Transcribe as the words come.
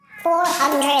Five,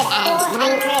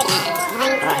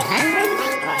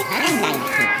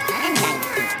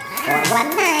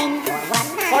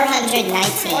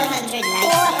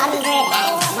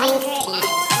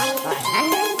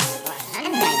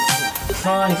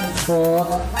 four,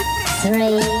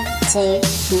 three, two,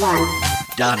 one.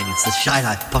 Darling, it's the Shy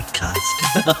Life podcast.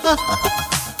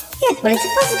 Yes, well, it's a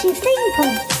positive thing,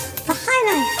 Paul. The High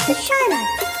Life, the Shy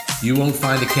Life. You won't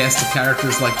find a cast of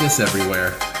characters like this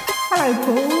everywhere. Hello,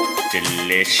 Paul.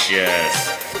 Delicious.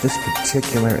 This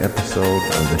particular episode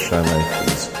of The Shy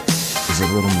Life is a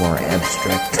little more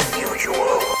abstract than usual. Oh,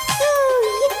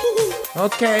 yippee.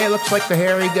 Okay, looks like the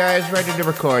hairy guy's ready to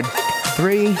record.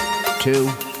 3, 2,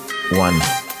 1.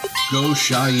 Go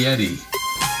Shy Yeti.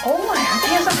 Oh, I hope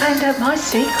he hasn't found out my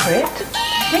secret.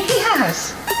 I think he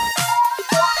has.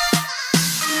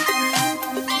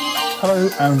 Hello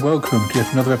and welcome to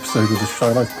yet another episode of the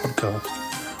Shy Life podcast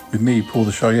with me, Paul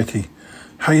the Shy Yeti.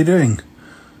 How you doing?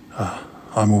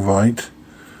 I'm all right.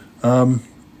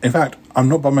 In fact, I'm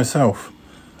not by myself.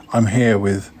 I'm here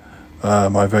with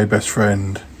my very best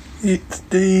friend. It's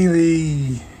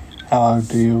Dealey. Hello,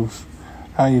 Deals.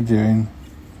 How you doing?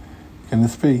 Gonna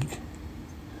speak?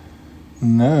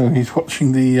 No, he's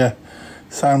watching the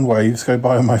sound waves go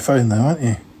by on my phone though, aren't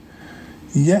you?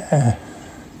 Yeah.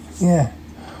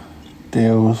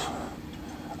 Deals.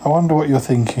 I wonder what you're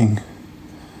thinking.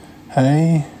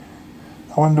 Hey?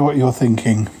 I wonder what you're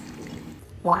thinking.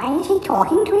 Why is he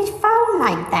talking to his phone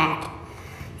like that?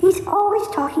 He's always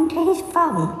talking to his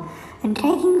phone and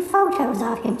taking photos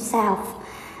of himself.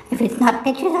 If it's not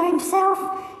pictures of himself,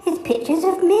 it's pictures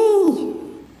of me.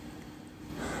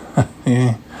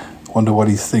 Yeah, wonder what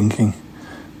he's thinking.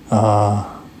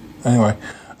 Anyway,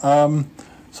 not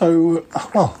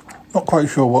quite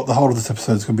sure what the whole of this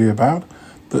episode's going to be about,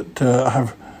 but I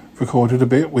have recorded a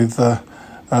bit with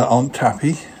Aunt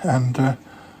Tappy and,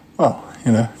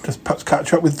 just perhaps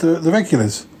catch up with the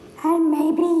regulars. And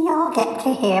maybe you'll get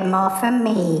to hear more from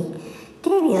me,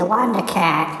 Dealey the Wonder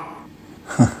Cat.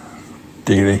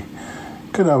 Dealey.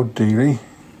 Good old Dealey.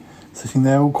 Sitting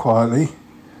there all quietly.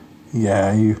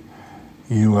 Yeah, you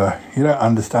don't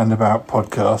understand about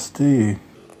podcasts, do you?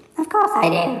 Of course I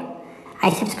do. I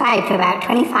subscribe to about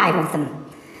 25 of them.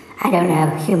 I don't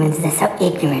know, humans, they're so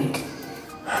ignorant.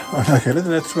 Okay,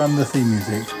 let's run the theme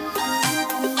music.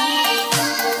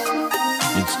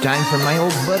 It's time for my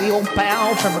old buddy, old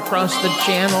pal from across the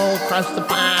channel, across the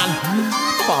pond,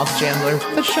 Paul Chandler,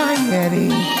 the Shy Yeti.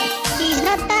 He's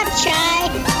not that shy.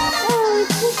 Oh,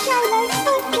 it's the Shy Life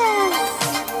podcast.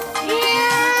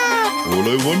 Yeah. All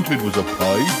I wanted was a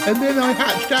pie. And then I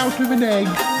hatched out of an egg.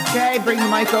 Okay, bring the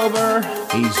mic over.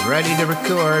 He's ready to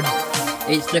record.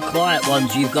 It's the quiet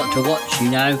ones you've got to watch, you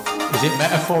know. Is it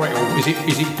metaphorical? Is it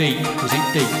deep? Is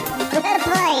it deep? Good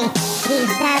boy.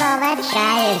 He's not all that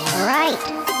shy, is right.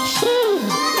 Shee.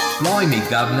 Blimey,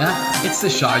 Governor, it's the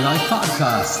Shy Life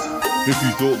podcast. If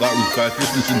you thought that was bad,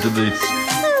 just listen to this.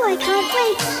 Oh, I can't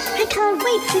wait. I can't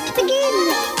wait for it to begin.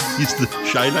 It's the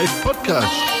Shy Life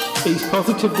podcast. He's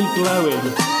positively glowing.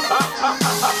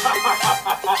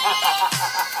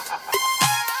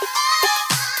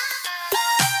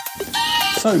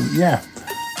 So, yeah.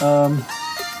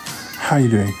 How you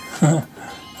doing? Dear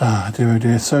oh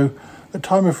dear. So, at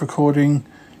time of recording,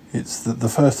 it's the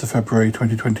 1st of February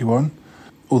 2021.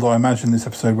 Although I imagine this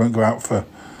episode won't go out for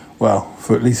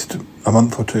at least a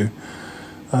month or two.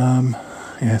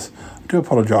 Yes, I do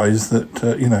apologise that,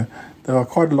 there are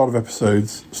quite a lot of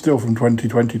episodes still from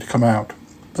 2020 to come out.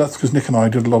 That's because Nick and I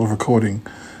did a lot of recording,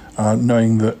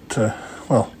 knowing that,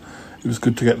 it was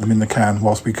good to get them in the can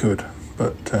whilst we could.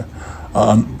 But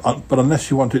unless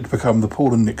you want it to become the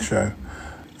Paul and Nick show,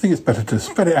 I think it's better to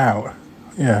spread it out.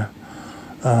 Yeah.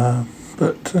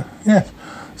 Yes.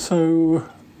 So,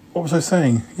 what was I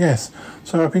saying? Yes.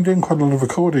 So I've been doing quite a lot of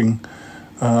recording.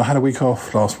 I had a week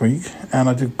off last week, and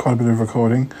I did quite a bit of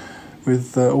recording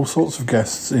with all sorts of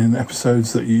guests in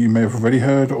episodes that you may have already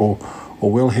heard or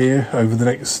will hear over the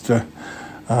next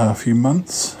few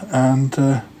months. And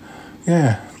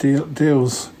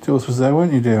Deals was there,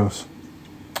 weren't you, Deals?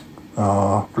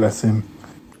 Ah, bless him.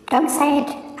 Don't say it.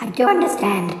 I do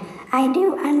understand. I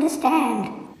do understand.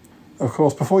 Of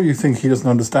course, before you think he doesn't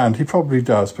understand, he probably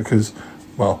does because,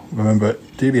 remember,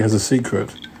 Dealey has a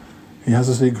secret. He has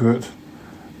a secret.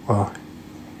 Well,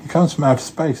 he comes from outer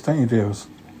space, don't you, Deals?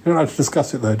 You don't like to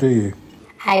discuss it, though, do you?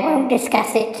 I won't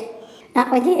discuss it.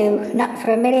 Not with you. Not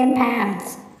for £1 million.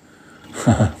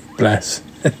 Bless.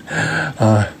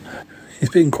 He's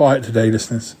being quiet today,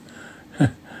 listeners.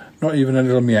 Not even a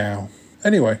little meow.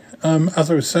 Anyway, as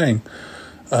I was saying,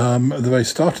 at the very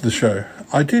start of the show,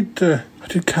 I did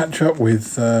catch up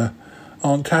with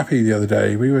Aunt Tappy the other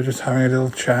day. We were just having a little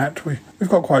chat. We've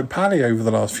got quite pally over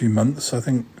the last few months, I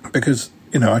think, because,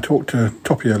 I talk to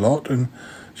Toppy a lot, and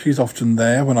she's often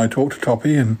there when I talk to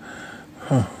Toppy, and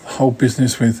the whole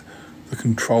business with the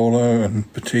controller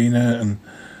and Bettina, and,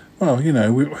 well,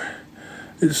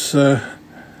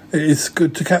 it's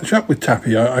good to catch up with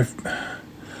Tappy. I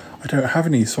don't have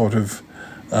any sort of...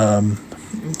 I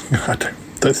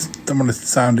don't want to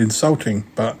sound insulting,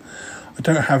 but I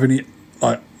don't have any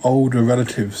older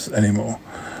relatives anymore.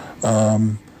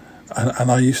 And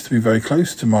I used to be very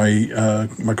close to my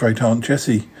great aunt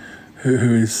Jessie,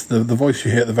 who is the voice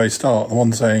you hear at the very start, the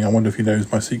one saying, "I wonder if he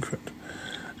knows my secret."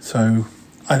 So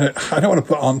I don't want to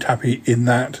put Aunt Tappy in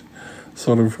that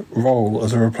sort of role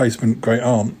as a replacement great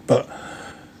aunt, but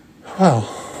well.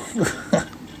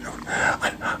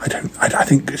 I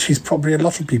think she's probably a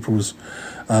lot of people's,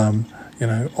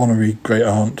 honorary great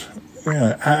aunt,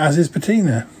 as is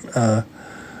Bettina.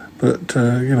 But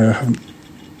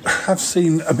have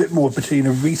seen a bit more of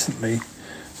Bettina recently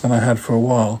than I had for a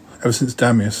while. Ever since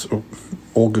Damius,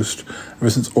 ever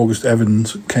since August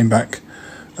Evans came back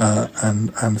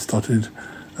and started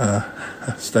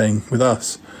staying with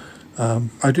us.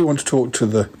 I do want to talk to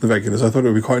the regulars. I thought it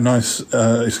would be quite a nice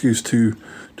excuse to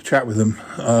chat with them.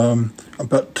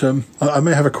 But I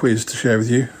may have a quiz to share with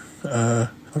you.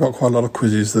 I've got quite a lot of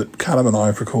quizzes that Callum and I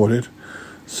have recorded,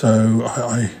 so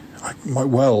I might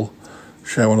well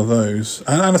share one of those,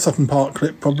 and a Sutton Park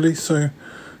clip probably. So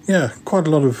yeah, quite a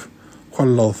lot of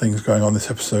things going on this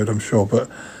episode, I'm sure. But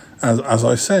as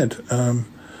I said,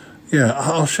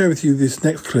 I'll share with you this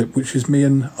next clip, which is me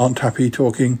and Aunt Tappy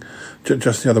talking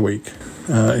just the other week.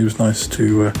 It was nice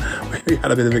to... we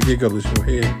had a bit of a giggle, as you'll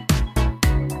hear.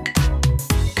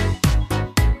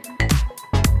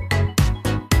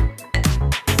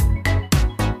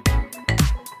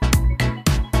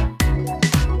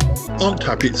 Aunt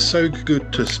Tappy, it's so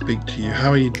good to speak to you.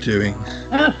 How are you doing?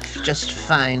 Oh, just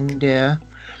fine, dear.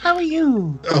 How are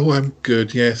you? Oh, I'm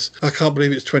good, yes. I can't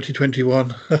believe it's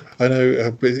 2021. I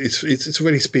know, it's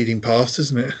already speeding past,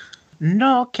 isn't it?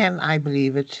 Nor can I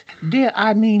believe it. Dear,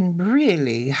 I mean,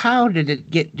 really, how did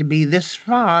it get to be this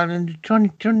far into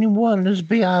 2021 is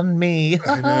beyond me.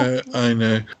 I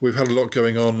know. We've had a lot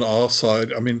going on our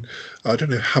side. I mean, I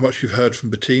don't know how much you've heard from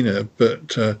Bettina,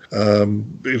 but,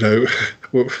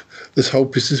 this whole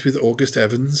business with August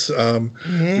Evans.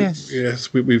 Yes.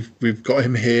 Yes, we've got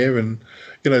him here, and,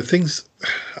 things...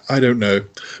 I don't know,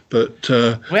 but...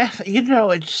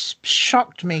 Well, it's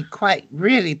shocked me quite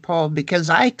really, Paul, because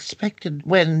I expected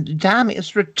when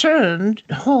Damius returned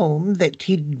home that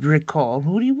he'd recall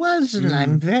who he was, and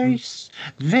I'm very,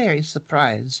 very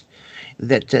surprised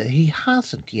that he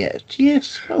hasn't yet.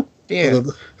 Yes, oh dear.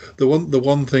 Well, the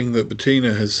one thing that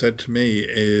Bettina has said to me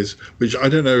is, which I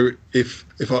don't know if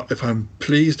I'm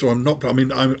pleased or I'm not, but I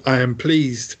mean I am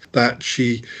pleased that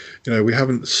she, we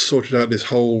haven't sorted out this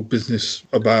whole business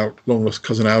about long lost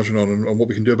cousin Algernon and what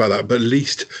we can do about that, but at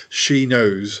least she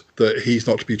knows that he's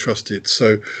not to be trusted.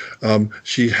 So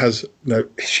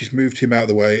she's moved him out of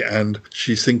the way, and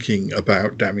she's thinking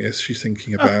about Damius. She's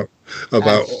thinking about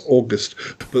August.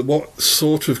 But what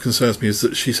sort of concerns me is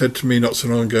that she said to me not so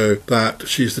long ago that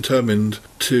she's determined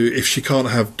to, if she can't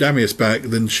have Damius back,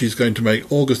 then she's going to make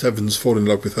August Evans fall in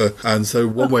love with her. And so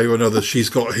one way or another, she's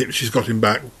got him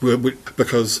back,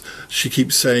 because she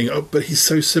keeps saying, "Oh, but he's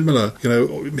so similar.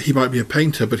 He might be a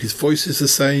painter, but his voice is the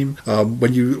same.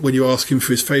 When you ask him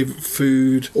for his favourite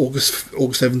food,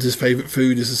 August Evans' favourite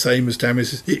food is the same as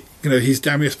Damius. He's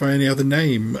Damius by any other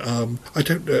name. I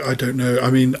don't know. I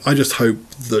mean, I just hope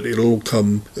that it'll all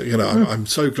come. I'm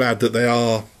so glad that they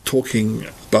are talking,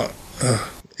 but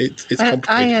it's complicated.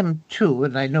 I am too,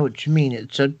 and I know what you mean.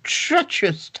 It's a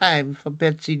treacherous time for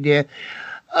Betsy, dear.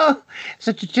 Oh,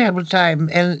 such a terrible time,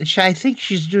 and I think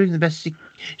she's doing the best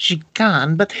she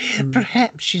can, but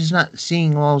perhaps she's not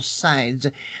seeing all sides.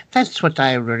 That's what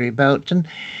I worry about, and,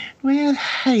 well,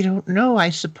 I don't know.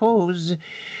 I suppose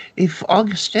if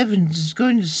August Evans is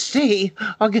going to stay,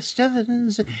 August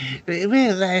Evans,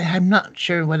 well, I'm not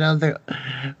sure what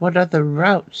other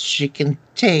routes she can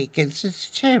take. It's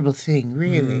a terrible thing,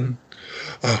 really.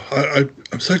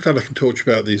 I'm so glad I can talk to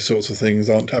you about these sorts of things,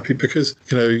 Aunt Tappy, because,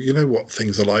 you know what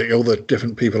things are like, all the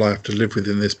different people I have to live with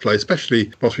in this place,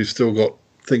 especially whilst we've still got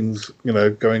things,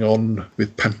 going on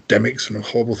with pandemics and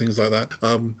horrible things like that.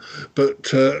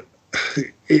 But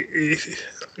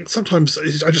sometimes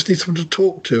I just need someone to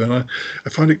talk to, and I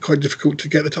find it quite difficult to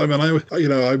get the time. And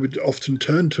I would often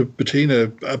turn to Bettina,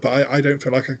 but I don't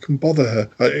feel like I can bother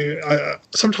her.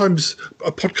 Sometimes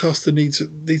a podcaster needs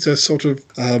a sort of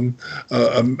a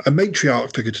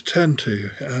matriarch figure to turn to,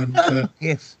 and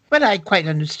yes. Well, I quite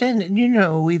understand.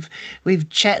 And, we've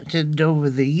chatted over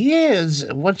the years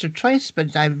once or twice,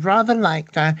 but I've rather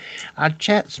liked our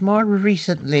chats more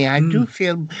recently. I do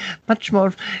feel much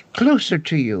more closer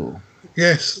to you.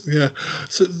 Yes, yeah.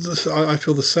 So I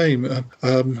feel the same.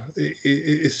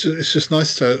 It's just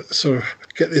nice to sort of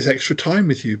get this extra time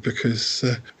with you because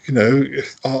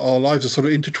our lives are sort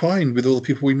of intertwined with all the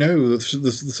people we know, the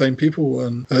same people,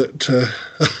 and I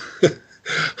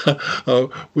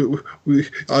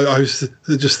was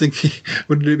just thinking,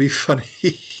 wouldn't it be funny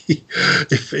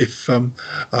if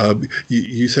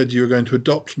you said you were going to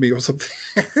adopt me or something?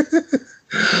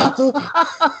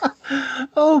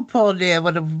 Oh, Paul dear,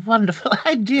 what a wonderful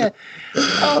idea.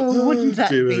 Oh, wouldn't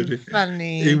that be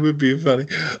funny? It would be funny.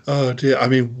 Oh, dear. I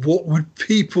mean, what would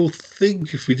people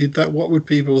think if we did that? What would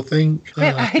people think?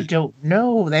 Well, I don't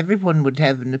know. Everyone would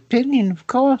have an opinion, of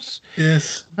course.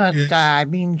 Yes. But, yes. I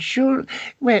mean, sure.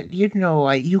 Well,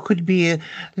 you could be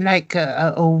like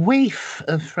a waif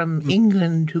from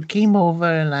England who came over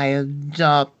and I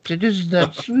adopted. Isn't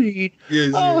that sweet?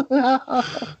 Yes.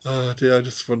 Oh, dear. I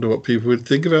just wonder what people would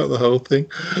think about the whole thing.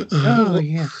 Oh,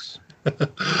 yes. I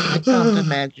can't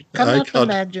imagine.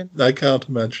 Imagine. I can't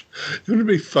imagine. It would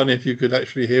be funny if you could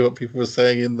actually hear what people were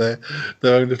saying in their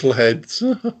own little heads.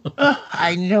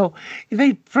 I know.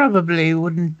 They probably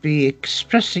wouldn't be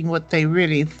expressing what they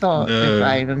really thought, if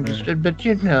I understood, but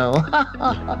You're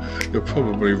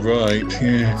probably right,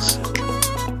 yes.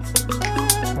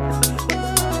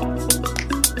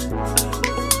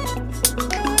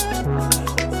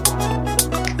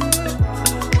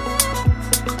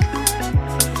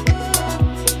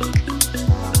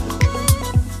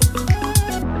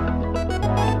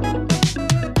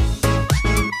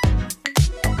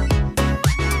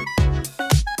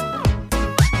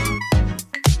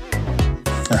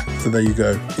 So there you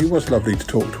go. It was lovely to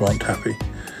talk to Aunt Tappy.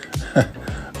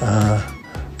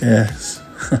 Yes.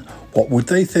 What would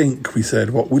they think? We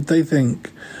said. What would they think?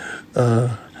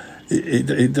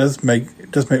 It does make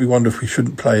me wonder if we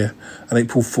shouldn't play an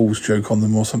April Fool's joke on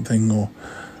them or something, or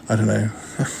I don't know.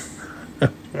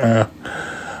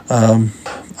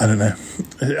 I don't know.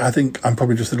 I think I'm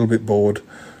probably just a little bit bored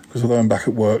because although I'm back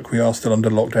at work, we are still under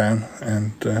lockdown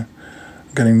and.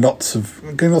 Getting lots of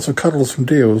cuddles from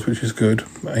Deals, which is good.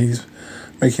 He's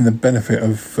making the benefit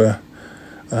of the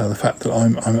fact that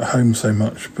I'm at home so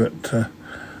much. But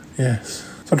yes,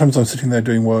 sometimes I'm sitting there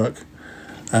doing work,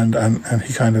 and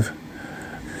he kind of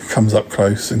comes up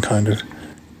close and kind of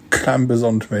clambers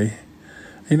onto me.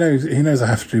 He knows I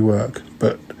have to do work,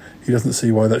 but he doesn't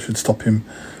see why that should stop him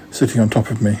sitting on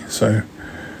top of me. So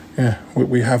yeah,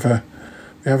 we have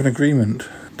an agreement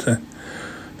to.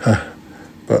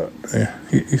 But yeah,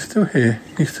 he's still here.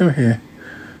 He's still here.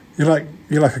 You like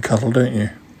a cuddle, don't you?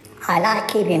 I like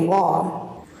keeping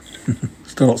warm.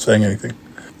 Still not saying anything.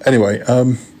 Anyway,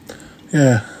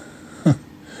 yeah,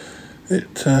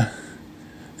 it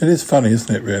is funny,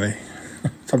 isn't it? Really,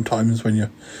 sometimes when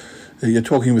you're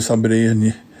talking with somebody and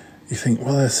you think,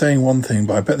 well, they're saying one thing,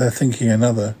 but I bet they're thinking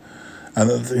another. And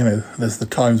there's the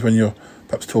times when you're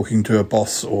perhaps talking to a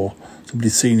boss or somebody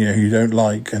senior who you don't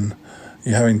like, and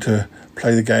you're having to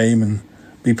play the game and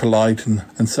be polite and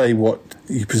say what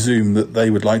you presume that they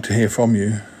would like to hear from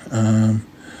you.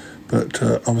 But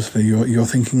obviously you're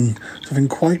thinking something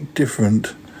quite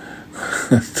different.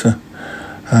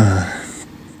 I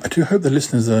do hope the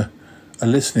listeners are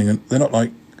listening and they're not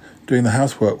like doing the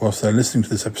housework whilst they're listening to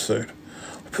this episode.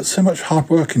 I put so much hard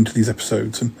work into these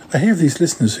episodes, and I hear of these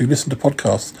listeners who listen to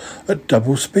podcasts at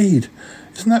double speed.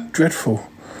 Isn't that dreadful?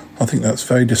 I think that's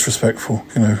very disrespectful,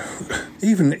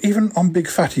 Even on Big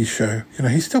Fatty's show,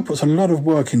 he still puts a lot of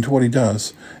work into what he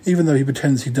does, even though he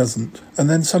pretends he doesn't. And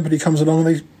then somebody comes along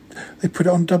and they put it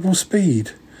on double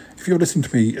speed. If you're listening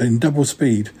to me in double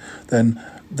speed, then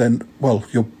well,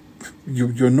 you're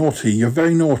naughty. You're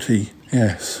very naughty.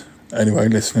 Yes. Anyway,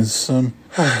 listeners, I'm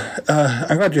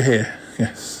glad you're here.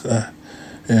 Yes.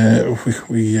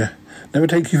 We never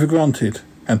take you for granted,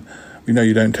 and we know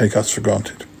you don't take us for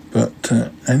granted. But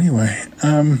anyway,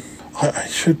 I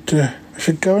should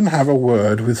go and have a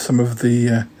word with some of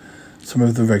the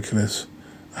regulars.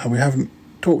 We haven't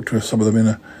talked to some of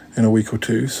them in a week or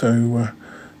two. So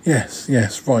yes,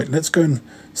 right. Let's go and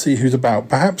see who's about.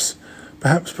 Perhaps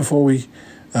before we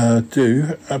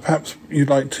do, perhaps you'd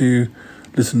like to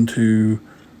listen to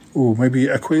maybe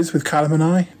a quiz with Callum and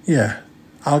I. Yeah,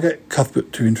 I'll get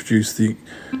Cuthbert to introduce the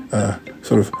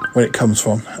sort of where it comes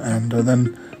from, and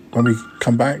then. When we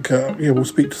come back, we'll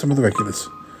speak to some of the regulars.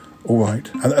 All right.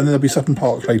 And then there'll be Sutton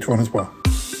Park later on as well.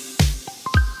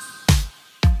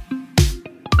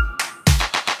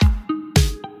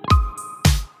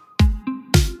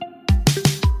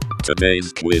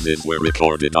 Amazed Women were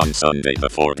recorded on Sunday the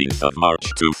 14th of March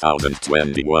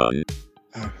 2021.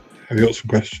 Have you got some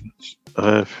questions?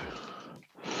 I have.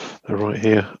 They're right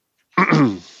here.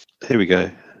 Here we go.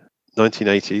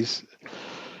 1980s.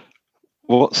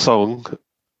 What song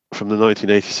from the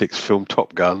 1986 film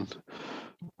Top Gun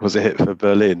was a hit for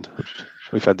Berlin?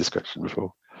 We've had this question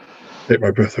before. Take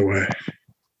My Breath Away.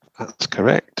 That's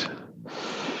correct.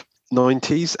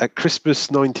 90s. At Christmas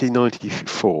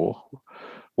 1994,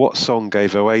 what song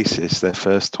gave Oasis their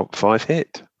first top 5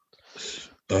 hit?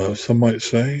 Some might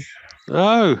say.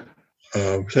 Oh.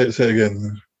 Say it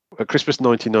again. At Christmas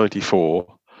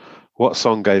 1994, what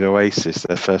song gave Oasis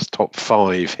their first top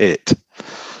 5 hit?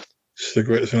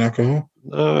 Cigarettes and Alcohol?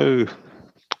 No.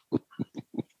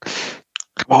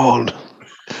 Come on.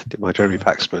 Did my Jeremy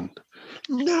Paxman.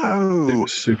 No.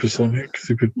 Supersonic?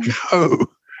 No.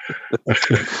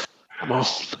 Come on.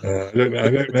 I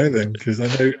don't know then, because I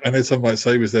know some might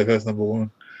say it was their first number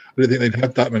one. I don't think they'd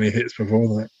had that many hits before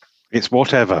that. It's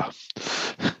Whatever.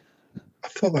 I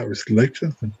thought that was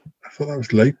later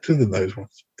than those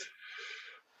ones.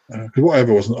 Because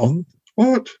Whatever wasn't on.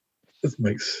 What? Doesn't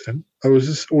make sense. I was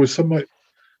just always some might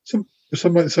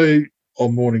say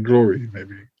on Morning Glory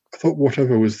maybe. I thought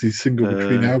Whatever was the single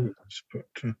between albums, but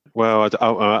well,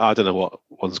 I don't know what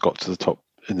one's got to the top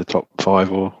in the top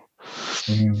 5 or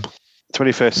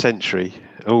 21st Century.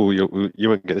 Oh, you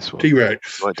won't get this one.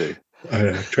 T-Rex. I do.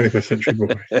 21st Century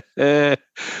Boy.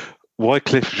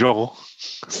 Wycliffe Jean.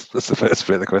 That's the first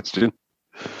bit of the question.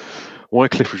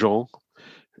 Wycliffe Jean,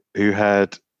 who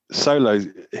had solo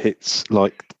hits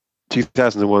like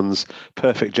 2001's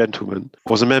Perfect Gentleman,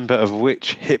 was a member of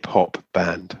which hip-hop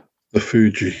band? The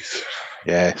Fugees.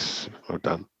 Yes, well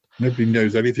done. Nobody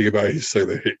knows anything about his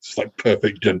solo hits, like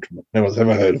Perfect Gentleman. No one's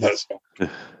ever heard of that song.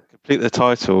 Complete the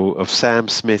title of Sam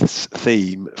Smith's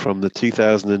theme from the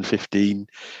 2015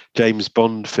 James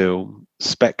Bond film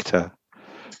Spectre.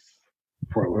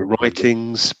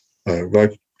 Writings.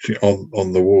 Writing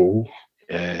on the Wall.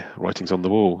 Yeah, Writings on the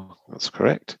Wall. That's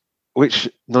correct. Which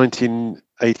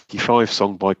 1985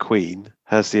 song by Queen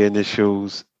has the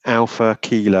initials Alpha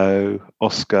Kilo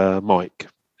Oscar Mike,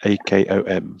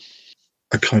 AKOM?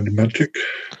 A Kind of Magic.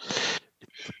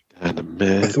 And a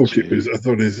magic. I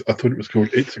thought it was called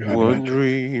It's a Kind of One Magic.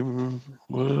 Dream.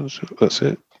 That's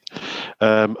it.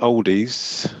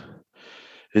 Oldies.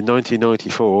 In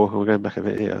 1994, we're going back a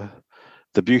bit here.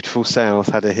 The Beautiful South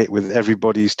had a hit with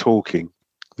Everybody's Talking,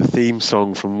 the theme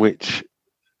song from which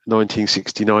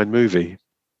 1969 movie?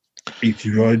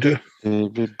 E.T. Rider.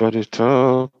 Everybody's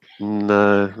Talk.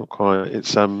 No, not quite.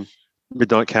 It's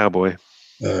Midnight Cowboy.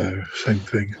 Same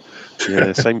thing.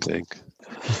 Yeah, same thing.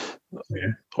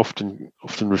 Yeah. Often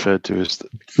referred to as the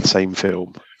same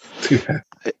film. Yeah.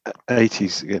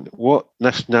 80s again. What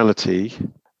nationality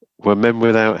were Men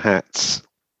Without Hats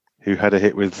who had a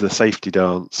hit with The Safety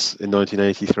Dance in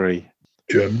 1983?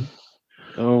 German.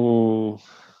 Oh,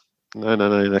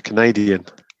 no, they're Canadian.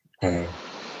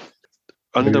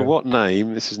 Under what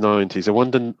name, this is 90s,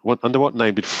 under what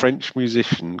name did French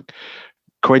musician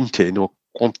Quentin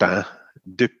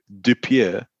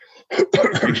Dupieux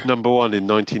reach number one in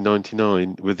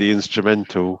 1999 with the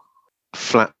instrumental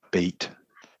Flat Beat?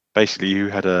 Basically, you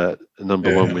had a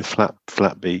number one with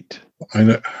Flat Beat. I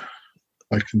know.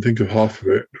 I can think of half of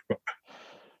it, but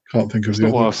can't think of the Not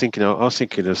other. what I was thinking. I was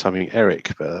thinking of something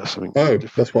Eric, but that's something. Oh,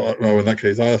 that's what. Oh, in that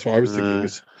case, that's what I was thinking.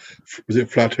 Was it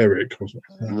Flat Eric? Or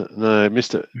something? No,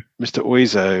 Mr.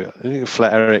 Oizo. I think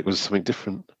Flat Eric was something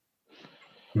different.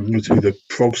 Was he the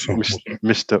prog song?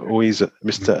 Mr. Oizo,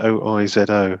 Mr.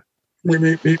 OIZO.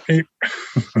 Meep, meep, meep.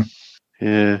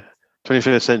 Yeah,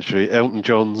 21st Century. Elton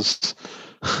John's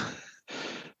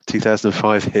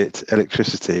 2005 hit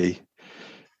 "Electricity"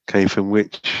 came from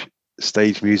which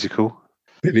stage musical?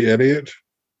 Billy Elliot.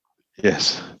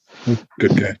 Yes.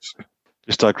 Good guess.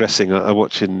 Just digressing. I'm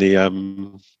watching the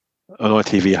on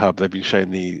ITV Hub. They've been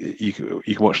showing you can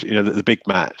watch the big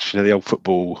match. The old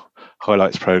football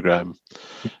highlights program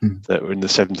that were in the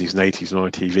 70s and 80s on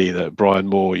ITV that Brian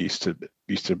Moore used to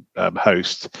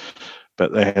host.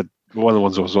 But they had one of the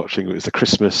ones I was watching. It was the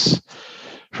Christmas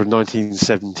from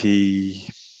 1970.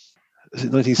 Is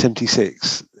it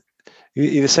 1976?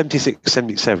 Either 76,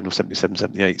 77 or 77,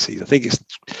 78 season. I think it's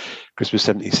Christmas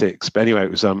 76. But anyway,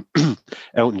 it was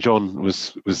Elton John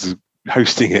was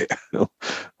hosting it.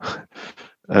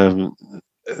 And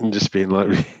just being like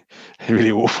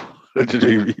really awful.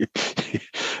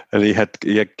 And he had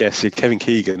guests, Kevin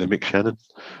Keegan and Mick Shannon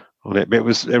on it. But it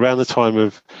was around the time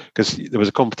of, because there was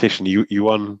a competition, you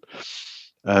won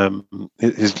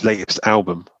his latest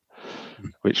album,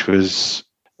 which was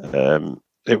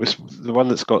it was the one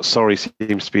that's got "Sorry"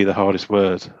 seems to be the hardest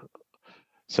word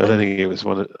So I don't think it was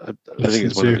one. I don't think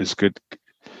it's one of his good.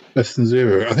 Less than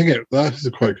zero. I think that is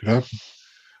a quite good album.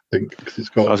 I think because it's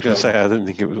got. I was going to say I didn't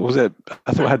think it was. Was it?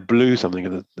 I thought it had Blue something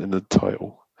in the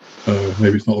title.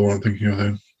 Maybe it's not the one I'm thinking of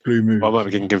then. Blue Moon. Well, I might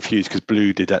be getting confused because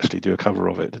Blue did actually do a cover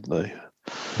of it, didn't they?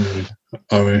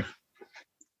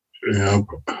 Yeah.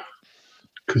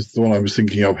 Because the one I was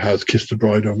thinking of has "Kiss the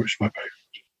Bride" on, which is my favourite.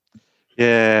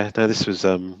 Yeah. No, this was.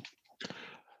 I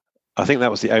think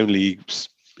that was the only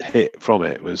hit from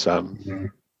it. Was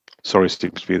sorry,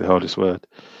 seems to be the hardest word.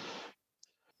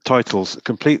 Titles.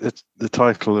 Complete the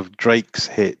title of Drake's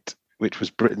hit, which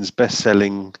was Britain's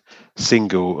best-selling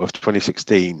single of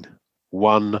 2016.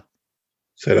 One.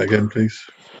 Say that again, please.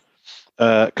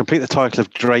 Complete the title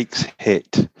of Drake's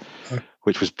hit,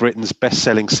 which was Britain's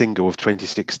best-selling single of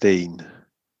 2016.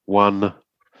 One.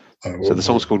 So the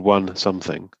song's called One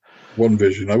Something. One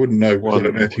Vision. I wouldn't know. I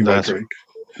don't know anything about Drake.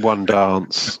 One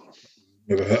Dance.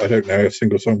 I don't know a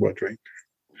single song by Drake.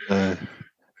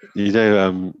 You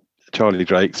know, Charlie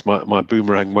Drake's My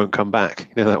Boomerang Won't Come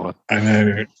Back. You know that one? I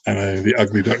know. The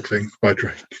Ugly Duckling by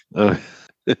Drake.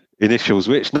 Initials.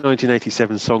 Which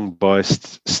 1987 song by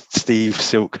Steve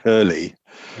Silk Hurley,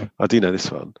 I do know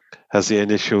this one, has the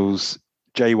initials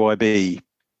JYB?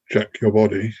 Jack Your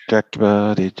Body. Jack Your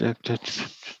Body. Jack.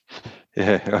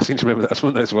 Yeah, I seem to remember that's one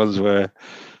of those ones where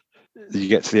you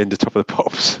get to the end of Top of the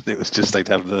Pops. It was just they'd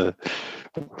have the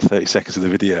 30 seconds of the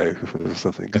video or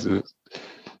something because it was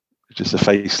just a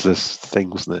faceless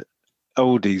thing, wasn't it?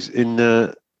 Oldies. In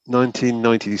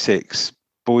 1996,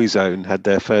 Boyzone had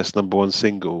their first #1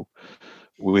 single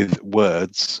with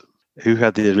Words. Who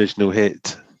had the original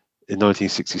hit in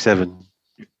 1967?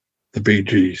 The Bee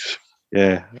Gees.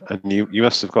 Yeah, and you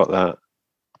must have got that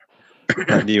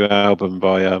new album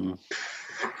by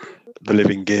the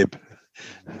Living Gibb,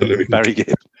 Barry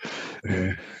Gibb,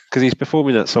 because he's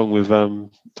performing that song with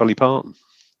Dolly Parton,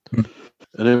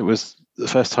 and it was the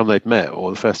first time they'd met,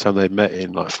 or the first time they'd met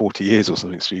in like 40 years or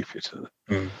something stupid. So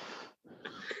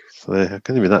they're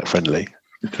going to be that friendly.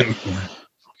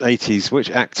 80s.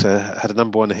 Which actor had a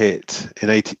 #1 hit in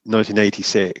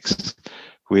 1986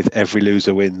 with Every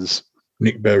Loser Wins?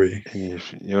 Nick Berry.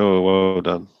 Oh, well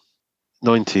done.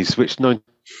 90s. Which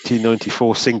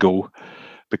 1994 single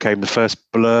became the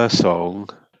first Blur song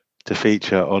to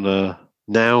feature on a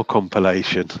Now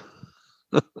compilation?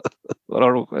 What a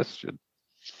horrible question.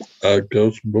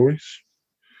 Girls and Boys.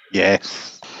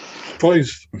 Yes. I'm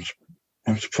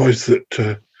surprised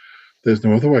that there's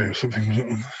no other way or something. Was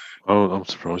it? Oh, I'm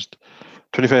surprised.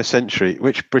 21st Century.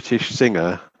 Which British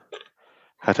singer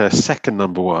had her second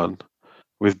 #1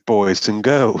 with Boys and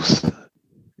Girls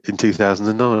in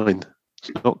 2009?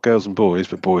 It's not Girls and Boys,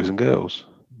 but Boys and Girls.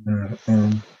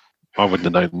 I wouldn't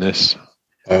have known this.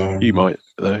 You might,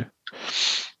 though.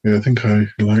 Yeah, I think I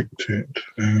liked it.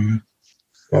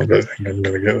 I don't think I'm going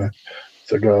to get there.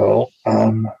 It's a girl.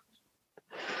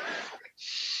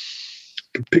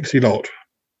 Pixie Lott.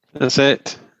 That's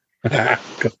it. got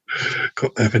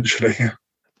there eventually.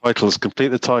 Titles. Complete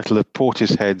the title of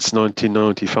Portishead's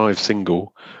 1995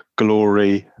 single,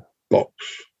 Glory Box.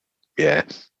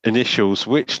 Yes. Initials.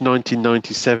 Which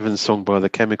 1997 song by the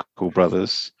Chemical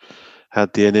Brothers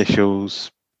had the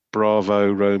initials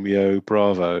Bravo, Romeo,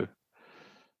 Bravo?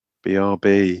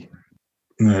 BRB.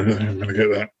 No, I don't think I'm going to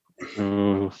get that.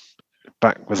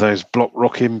 Back with those block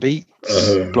rocking beats.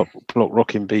 Block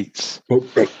rocking beats. Block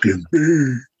rocking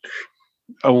beats.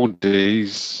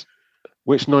 Oldies.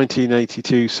 Which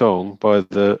 1982 song by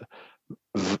the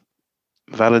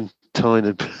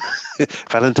Valentine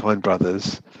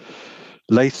Brothers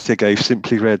later gave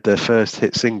Simply Red their first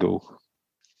hit single?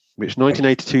 Which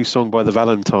 1982 song by the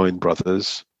Valentine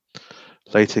Brothers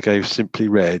later gave Simply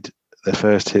Red their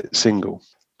first hit single?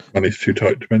 Money's Too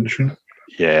Tight to Mention.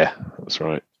 Yeah, that's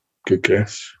right. Good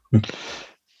guess.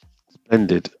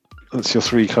 Splendid. That's your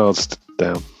 3 cards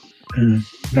down.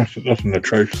 Not an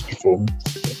atrocious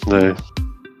performance. No.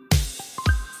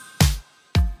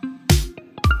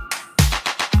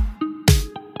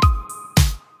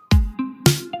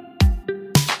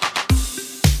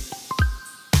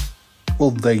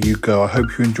 Well, there you go. I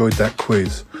hope you enjoyed that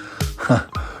quiz.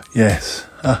 Yes.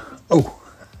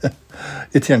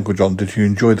 It's Uncle John. Did you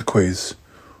enjoy the quiz?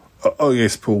 Oh,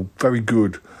 yes, Paul. Very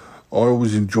good. I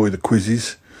always enjoy the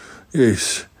quizzes.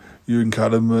 Yes, you and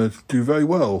Callum do very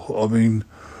well. I mean,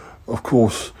 of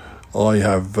course, I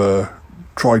have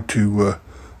tried to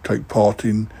take part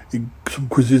in some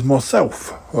quizzes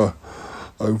myself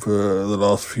over the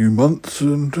last few months,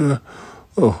 and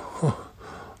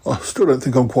I still don't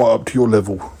think I'm quite up to your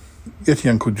level. Yeti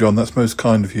Uncle John, that's most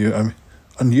kind of you. I mean,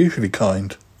 unusually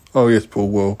kind. Oh, yes, Paul.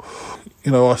 Well,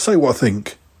 I say what I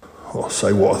think. I'll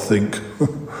say what I think.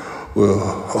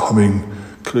 Well, I mean,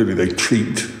 clearly they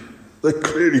cheat. They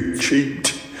clearly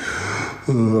cheat.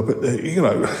 But,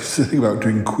 it's the thing about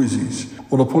doing quizzes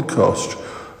on a podcast.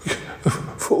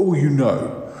 For all you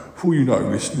know,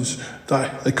 listeners,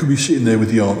 they could be sitting there with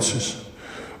the answers.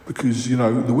 Because, the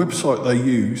website they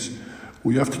use,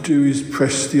 all you have to do is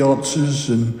press the answers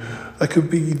and they could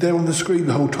be there on the screen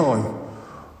the whole time.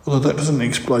 Although that doesn't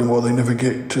explain why they never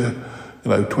get,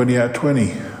 20 out of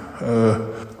 20.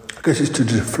 I guess it's to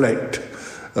deflect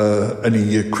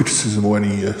any criticism or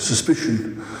any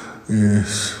suspicion.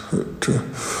 Yes. But,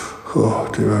 oh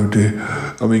dear.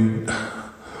 I mean,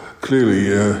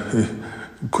 clearly,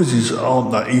 quizzes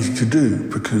aren't that easy to do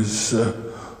because, I'm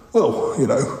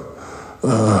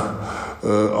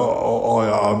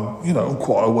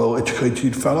quite a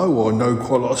well-educated fellow. I know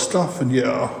quite a lot of stuff, and yet,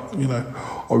 I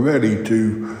rarely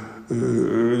do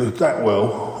that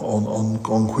well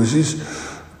on quizzes.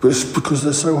 But it's because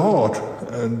they're so hard,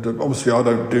 and obviously I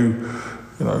don't do,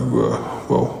 I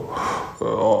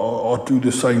do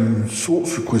the same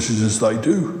sorts of quizzes as they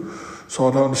do. So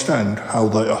I don't understand how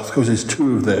I suppose there's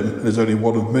two of them, there's only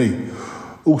one of me.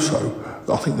 Also,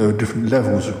 I think there are different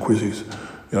levels of quizzes,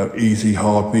 easy,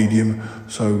 hard, medium.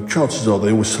 So chances are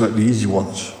they always select the easy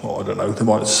ones. Or I don't know, they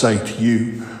might say to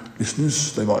you,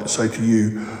 listeners, we're going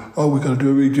to do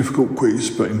a really difficult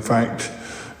quiz, but in fact,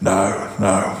 no.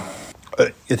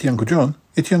 Yeti Uncle John,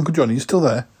 are you still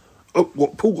there? Oh,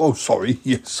 what, Paul? Oh, sorry,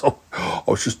 yes, I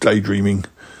was just daydreaming.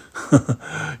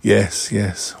 Yes,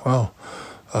 well...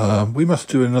 we must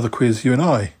do another quiz, you and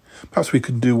I. Perhaps we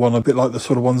could do one a bit like the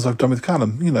sort of ones I've done with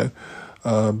Callum,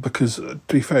 because, to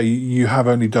be fair, you have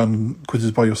only done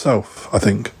quizzes by yourself, I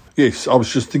think. Yes, I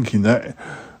was just thinking that,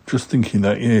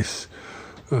 yes.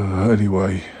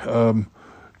 Anyway,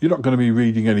 you're not going to be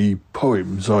reading any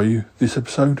poems, are you, this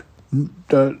episode?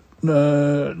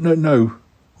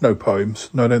 No poems.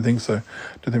 No, I don't think so.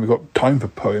 Don't think we've got time for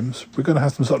poems. We're going to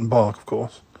have some Sutton Park, of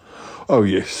course. Oh,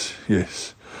 yes.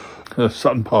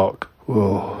 Sutton Park.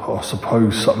 Well, I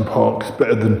suppose Sutton Park is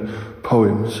better than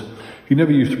poems. He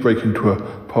never used to break into a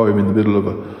poem in the middle of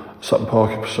a Sutton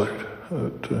Park episode.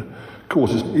 But, of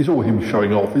course, it's all him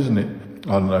showing off, isn't it?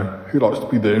 I don't know. He likes to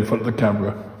be there in front of the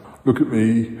camera. Look at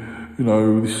me.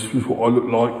 This was what I looked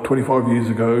like 25 years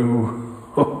ago.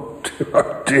 Oh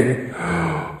dear.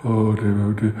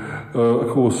 Of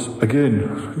course, again,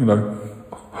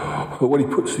 but when he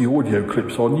puts the audio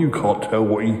clips on, you can't tell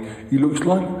what he looks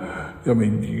like. I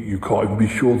mean, you can't even be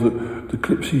sure that the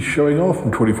clips he's showing are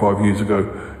from 25 years ago.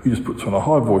 He just puts on a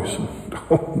high voice. And,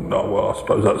 I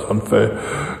suppose that's unfair,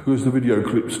 because the video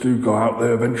clips do go out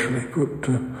there eventually. But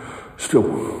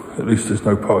still, at least there's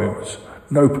no poems.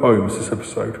 No poems this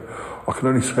episode. I can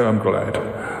only say I'm glad.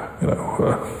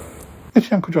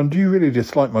 Actually, Uncle John, do you really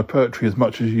dislike my poetry as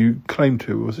much as you claim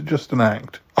to, or was it just an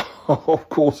act? Of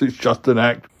course it's just an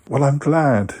act. Well, I'm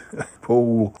glad.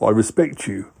 Paul, I respect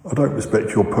you. I don't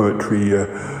respect your poetry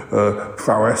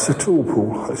prowess at all,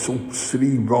 Paul. It's all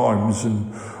silly rhymes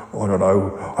and, I don't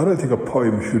know. I don't think a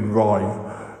poem should rhyme.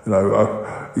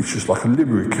 It's just like a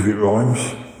limerick if it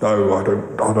rhymes. No, I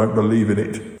don't believe in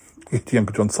it. Yeti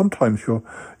Uncle John, sometimes you're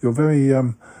very,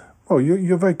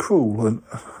 you're very cruel, and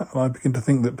I begin to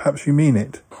think that perhaps you mean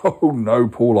it. Oh, no,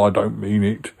 Paul, I don't mean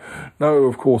it. No,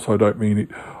 of course I don't mean it.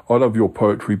 I love your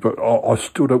poetry, but I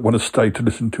still don't want to stay to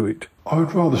listen to it. I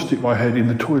would rather stick my head in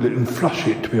the toilet and flush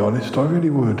it, to be honest. I really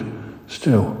would.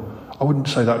 Still, I wouldn't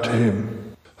say that to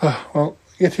him. Well,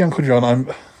 Yeti Uncle John,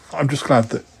 I'm just glad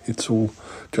that it's all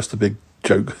just a big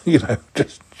joke, you're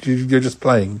just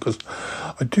playing, because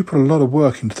I do put a lot of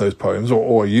work into those poems,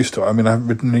 or I used to. I mean, I haven't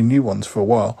written any new ones for a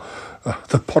while.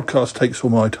 The podcast takes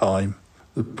all my time.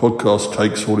 The podcast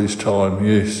takes all his time,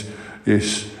 yes,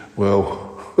 well,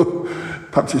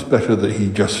 perhaps it's better that he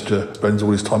just spends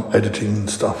all his time editing and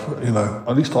stuff,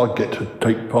 At least I get to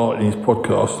take part in his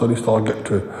podcast. At least I get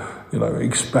to,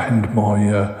 expand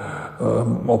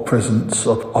my presence.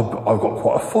 I've got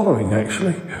quite a following,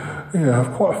 actually. Yeah, I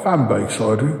have quite a fan base,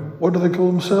 I do. What do they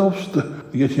call themselves? The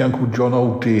Yeti Uncle John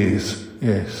Old Dears.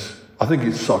 Yes. I think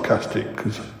it's sarcastic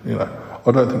because,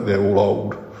 I don't think they're all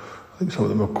old. I think some of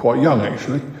them are quite young,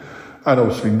 actually. And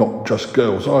obviously not just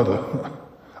girls either.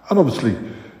 And obviously,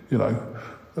 I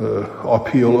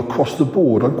appeal across the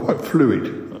board. I'm quite fluid.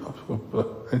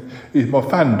 In my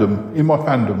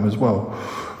fandom as well.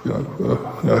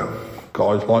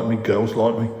 Guys like me, girls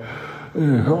like me.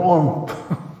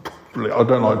 I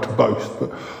don't like to boast,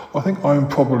 but I think I am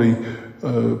probably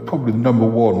the number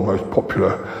one most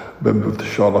popular member of the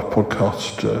Shy Life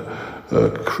podcast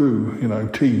crew,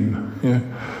 team. Yeah,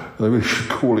 They really should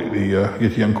call it the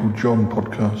Yeti Uncle John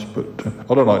podcast, but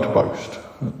I don't like to boast.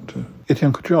 But, Yeti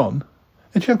Uncle John?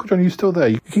 Yeti Uncle John, are you still there?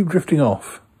 You keep drifting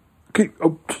off.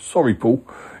 Oh, sorry, Paul.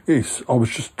 Yes, I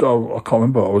was just... I can't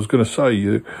remember. I was going to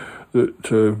say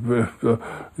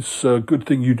that it's a good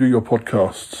thing you do your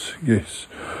podcasts. Yes.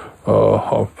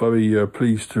 I'm very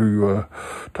pleased to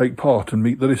take part and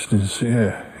meet the listeners.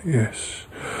 Yeah, yes.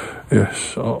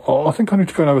 I think I need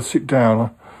to go and have a sit down.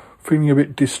 I'm feeling a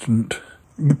bit distant.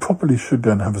 You probably should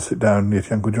go and have a sit down,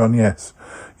 Yeti Uncle John, yes.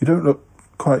 You don't look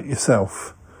quite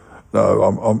yourself.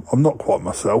 No, I'm not quite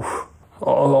myself.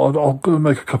 I'll go and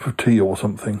make a cup of tea or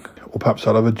something. Or perhaps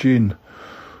I'll have a gin.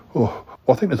 Oh,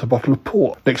 I think there's a bottle of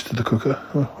port next to the cooker.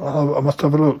 I must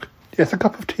have a look. Yes, a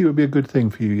cup of tea would be a good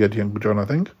thing for you, Yeti Uncle John, I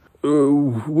think.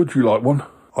 Would you like one?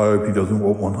 I hope he doesn't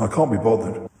want one. I can't be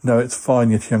bothered. No, it's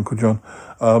fine, Yeti Uncle John.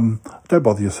 Don't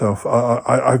bother yourself.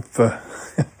 I've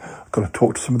got to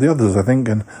talk to some of the others, I think,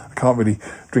 and I can't really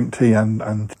drink tea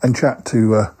and chat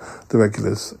to the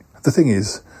regulars. The thing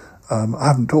is, I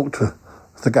haven't talked to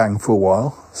the gang for a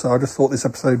while, so I just thought this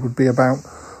episode would be about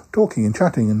talking and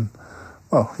chatting and,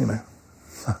 well, you know,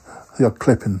 the odd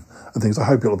clip and things. I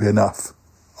hope it'll be enough.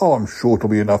 Oh, I'm sure it'll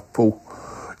be enough, Paul.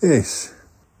 Yes.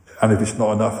 And if it's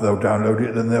not enough, they'll download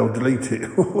it, then they'll delete it.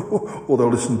 Or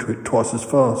they'll listen to it twice as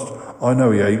fast. I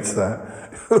know he hates that.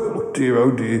 Oh dear.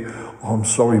 Oh, I'm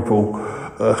sorry, Paul.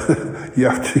 You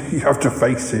have to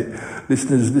face it.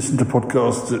 Listeners listen to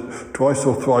podcasts at twice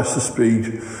or thrice the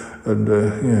speed. And,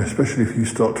 especially if you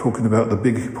start talking about the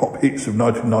big pop hits of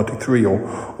 1993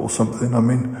 or something. I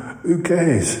mean, who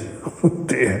cares? Oh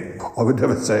dear. I would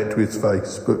never say it to his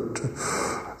face, but...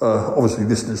 obviously,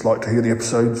 listeners like to hear the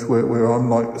episodes where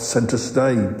I'm like centre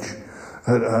stage.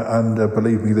 And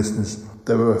believe me, listeners,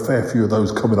 there are a fair few of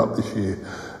those coming up this year.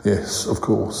 Yes, of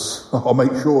course. I'll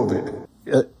make sure of it.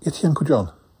 Yeti Uncle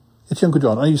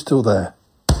John, are you still there?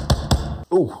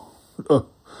 Oh,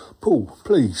 Paul,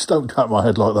 please, don't tap my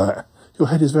head like that. Your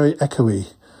head is very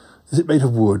echoey. Is it made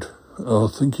of wood? I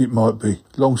think it might be.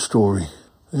 Long story.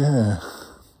 Yeah,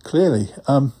 clearly.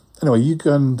 Anyway, you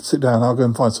go and sit down. I'll go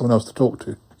and find someone else to talk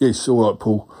to. Yes, all right,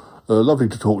 Paul. Lovely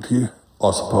to talk to you.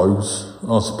 I suppose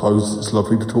it's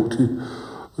lovely to talk to you.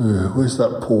 Where's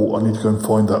that port? I need to go and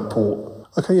find that port.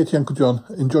 Okay, Yeti Uncle John,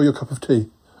 enjoy your cup of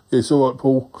tea. Yes, all right,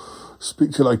 Paul.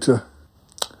 Speak to you later.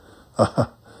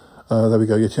 There we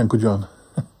go, Yeti Uncle John.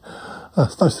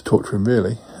 It's nice to talk to him,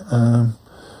 really.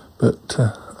 But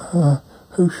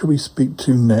who shall we speak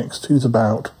to next? Who's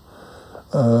about?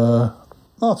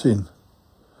 Martin.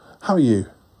 How are you?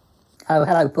 Oh,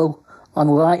 hello, Paul. I'm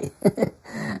all right.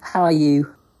 How are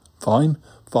you? Fine.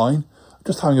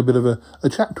 Just having a bit of a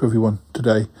chat to everyone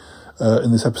today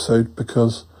in this episode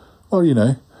because, well, you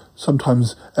know,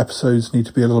 sometimes episodes need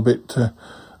to be a little bit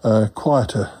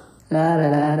quieter. Oh,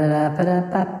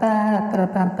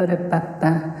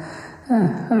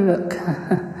 look.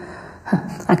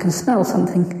 I can smell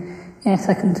something. Yes,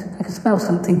 I can smell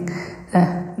something.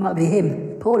 Might be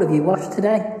him. Paul, have you washed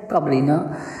today? Probably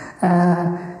not.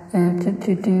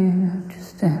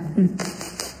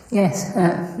 Yes.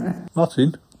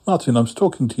 Martin, I'm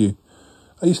talking to you.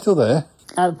 Are you still there?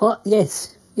 What?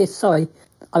 Yes, sorry.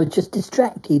 I was just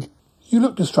distracted. You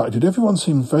look distracted. Everyone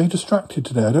seems very distracted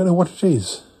today. I don't know what it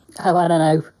is. Oh, I don't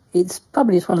know. It's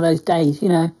probably just one of those days, you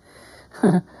know.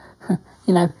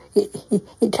 You know,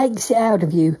 it takes it out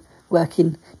of you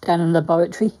working down in the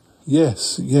laboratory.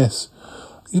 Yes.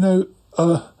 You know,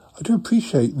 I do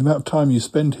appreciate the amount of time you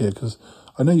spend here because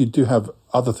I know you do have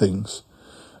other things,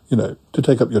 you know, to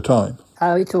take up your time.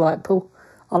 Oh, it's all right, Paul.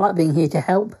 I like being here to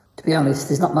help. To be honest,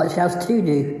 there's not much else to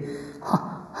do.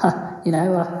 You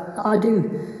know, I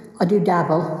do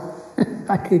dabble.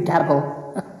 I do dabble.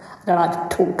 I don't like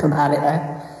to talk about it,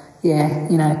 though. Yeah,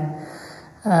 you know.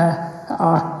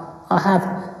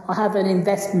 I have an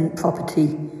investment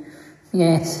property.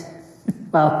 Yes.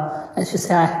 Well, let's just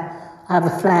say I have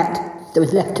a flat that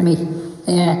was left to me.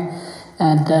 Yeah.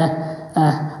 And,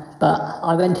 but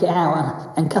I rent it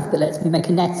out and Cuthbert lets me make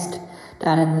a nest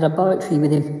down in the laboratory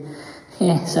with him.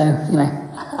 Yeah, so, you know,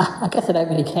 I guess I don't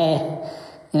really care,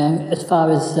 you know, as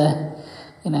far as,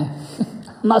 you know,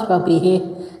 I might as well be here.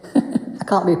 I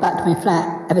can't move back to my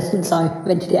flat ever since I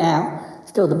rented it out.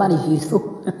 Still, the money's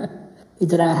useful. I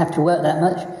don't have to work that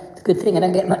much. It's a good thing I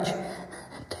don't get much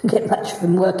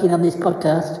from working on this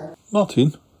podcast.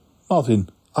 Martin,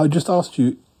 I just asked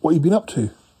you what you've been up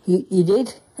to. You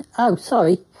did? Oh,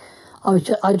 sorry. I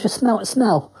just smelled a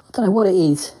smell. I don't know what it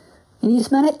is. Can you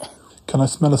smell it? Can I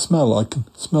smell a smell? I can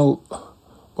smell...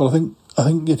 Well, I think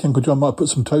Yeti Uncle John might put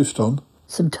some toast on.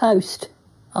 Some toast?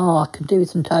 Oh, I could do with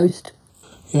some toast.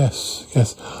 Yes.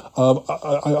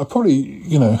 I probably,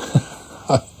 you know,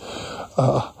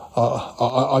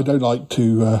 I don't like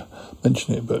to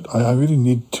mention it, but I really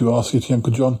need to ask Yeti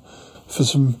Uncle John for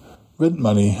some rent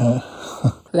money.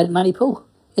 Rent money, Paul?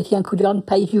 Yeti Uncle John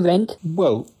pays you rent?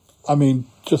 Well, I mean,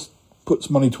 just puts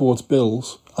money towards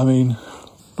bills. I mean,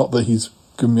 not that he's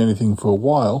given me anything for a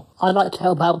while. I'd like to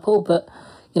help out, Paul, but,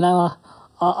 you know,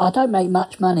 I don't make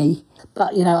much money,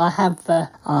 but, you know, I have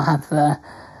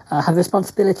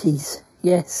responsibilities.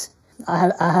 Yes,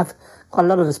 I have quite a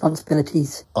lot of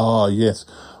responsibilities. Ah, yes.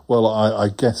 Well, I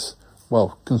guess,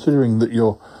 well, considering that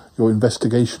your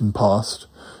investigation passed,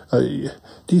 do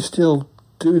you still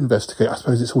do investigate? I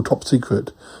suppose it's all top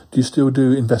secret. Do you still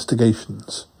do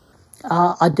investigations?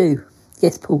 I do.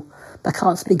 Yes, Paul, but I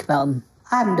can't speak about them.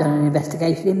 I haven't done an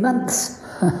investigation in months.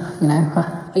 You know,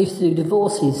 I used to do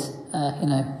divorces. You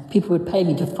know, people would pay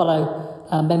me to follow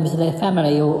members of their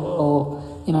family or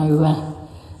you know,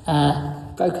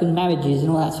 broken marriages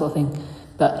and all that sort of thing.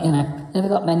 But, you know, never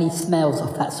got many smells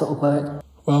off that sort of work.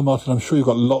 Well, Martin, I'm sure you've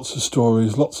got lots of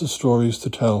stories to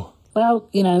tell. Well,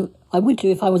 you know, I would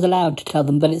do if I was allowed to tell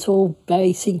them, but it's all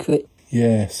very secret.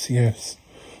 Yes.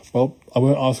 Well, I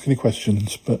won't ask any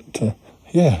questions, but,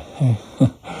 yeah.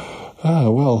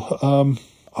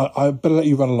 I better let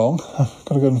you run along. I've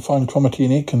got to go and find Cromitty and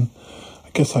Nick, and I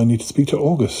guess I need to speak to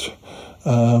August.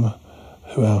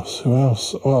 Who else?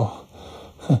 Well,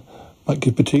 might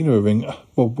give Bettina a ring.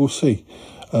 Well, we'll see.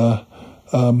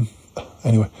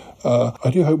 Anyway, I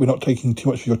do hope we're not taking too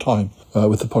much of your time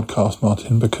with the podcast,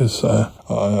 Martin, because, as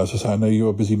I say, I know you're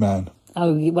a busy man.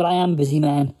 Oh, well, I am a busy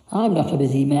man. I'm not a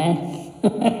busy man.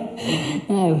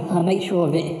 No, I'll make sure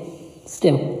of it.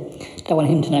 Still, don't want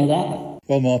him to know that.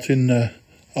 Well, Martin,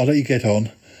 I'll let you get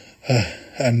on.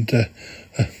 And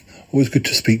always good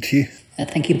to speak to you.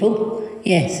 Thank you, Paul.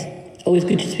 Yes, always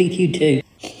good to speak to you too.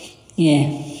 Yeah,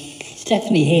 it's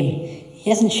definitely him. He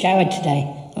hasn't showered today.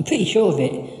 I'm pretty sure of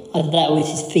it. Either that or it's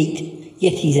his feet.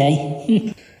 Yetis,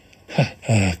 eh?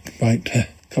 Right,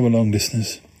 come along,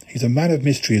 listeners. He's a man of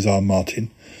mystery, is our Martin.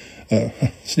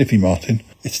 Sniffy Martin.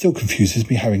 It still confuses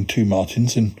me having two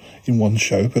Martins in one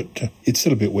show, but it's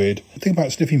still a bit weird. The thing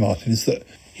about Sniffy Martin is that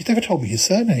he's never told me his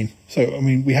surname. So, I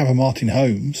mean, we have a Martin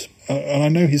Holmes, and I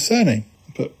know his surname.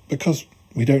 But because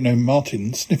we don't know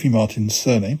Sniffy Martin's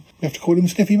surname, we have to call him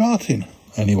Sniffy Martin.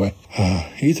 Anyway,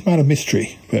 he's a man of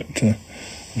mystery, but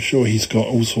I'm sure he's got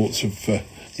all sorts of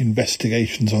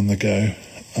investigations on the go.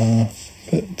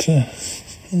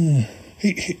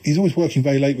 He's always working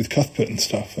very late with Cuthbert and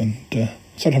stuff, and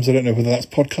sometimes I don't know whether that's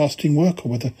podcasting work or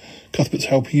whether Cuthbert's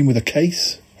helping him with a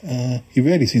case. He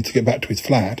rarely seems to get back to his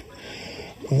flat,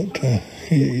 but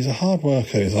he's a hard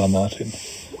worker, is our Martin.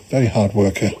 Very hard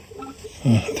worker.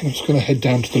 I think I'm just going to head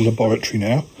down to the laboratory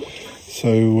now.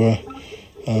 So,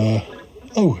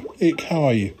 Ick, how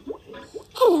are you?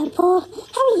 Hello, Paul.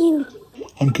 How are you?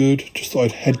 I'm good. Just thought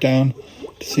I'd head down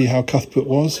to see how Cuthbert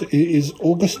was. Is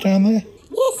August down there?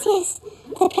 Yes.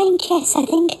 They're playing chess, I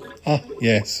think. Ah,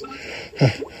 yes.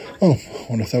 I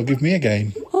wonder if they'll give me a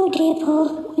game. Oh dear,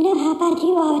 Paul. We know how bad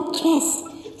you are at chess.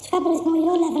 Scrabble is more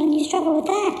your level and you struggle with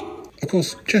that. Of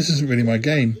course, chess isn't really my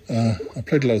game. I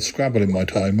played a lot of Scrabble in my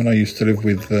time. When I used to live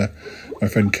with my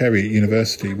friend Kerry at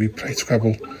university, we played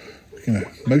Scrabble, you know,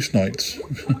 most nights,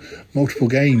 multiple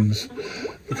games,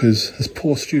 because as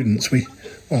poor students, we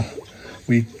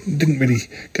didn't really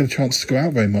get a chance to go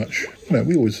out very much. You know,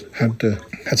 we always had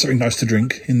something nice to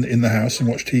drink in the house and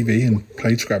watch TV and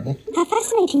played Scrabble. How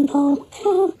fascinating, Paul.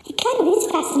 Oh, it kind of is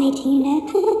fascinating, you know.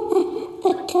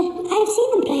 But I've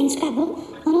seen them playing Scrabble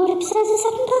on old episodes of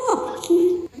Sutton Park.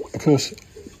 Of course,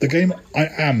 the game I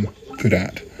am good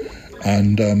at,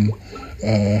 and I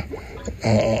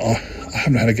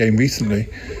haven't had a game recently,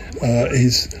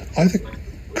 is either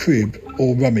Crib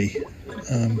or Rummy.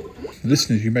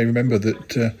 Listeners, you may remember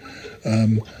that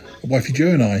Wifey Jo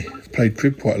and I played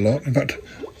Crib quite a lot. In fact,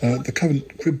 the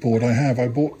current Crib board I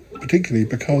bought particularly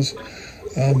because,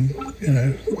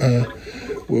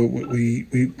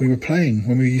 we were playing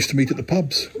when we used to meet at the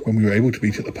pubs, when we were able to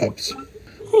meet at the pubs.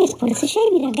 Oh yes, Paul, it's a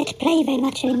shame you don't get to play very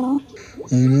much anymore.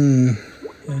 I know.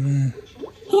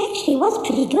 He actually was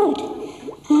pretty good.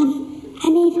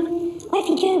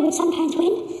 Wifey Jo would sometimes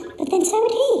win, but then so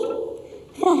would he.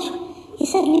 Gosh,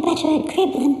 he's certainly better at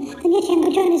Crib than Yeti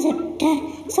Uncle John is at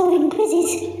solving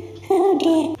quizzes. Oh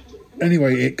dear.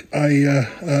 Anyway, Ick, are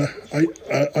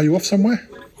you off somewhere?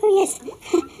 Oh yes,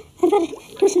 I've got to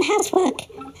do some housework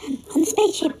on the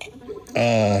spaceship.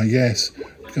 Ah, yes.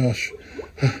 Gosh.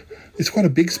 It's quite a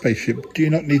big spaceship. Do you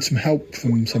not need some help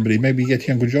from somebody? Maybe Yeti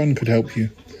Uncle John could help you.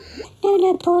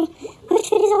 No, Paul.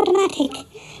 Most of it is automatic.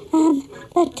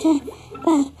 But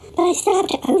but I still have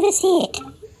to oversee it.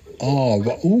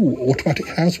 Automatic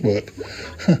housework.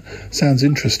 Sounds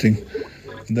interesting.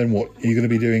 And then what? Are you going to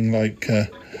be doing like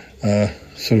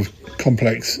sort of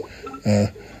complex,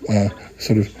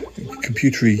 sort of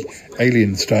computery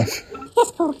alien stuff?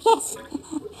 Yes, Paul, yes.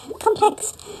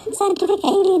 Complex scientific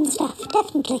alien stuff,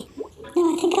 definitely.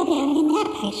 No, I think I'll be having a nap,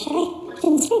 actually.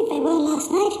 Didn't sleep very well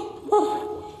last night.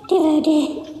 Oh dear.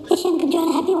 Yes, Uncle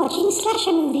John had me watching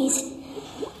slasher movies.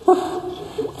 But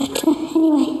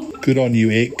anyway. Good on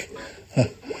you, Ick.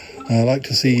 I like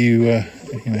to see you,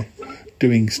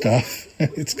 doing stuff.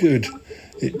 It's good.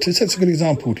 It sets a good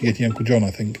example to Yeti Uncle John,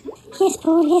 I think. Yes,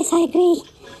 Paul, yes, I agree.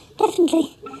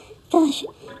 Definitely. Gosh,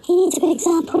 he needs a good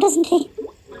example, doesn't he?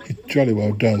 He jolly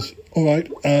well does. All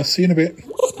right, see you in a bit.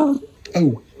 Yes, Paul.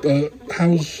 Oh,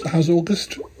 how's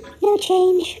August? No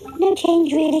change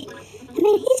really. I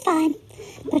mean, he's fine,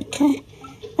 but,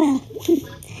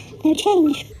 no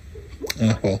change.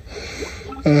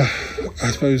 I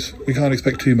suppose we can't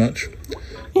expect too much.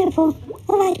 No, Paul.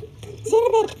 All right, see you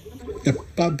in a bit.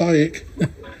 Yeah, bye, Ick.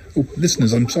 Oh,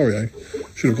 listeners, I'm sorry, I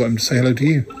should have got him to say hello to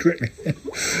you directly.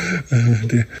 Oh,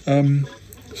 dear.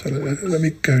 So let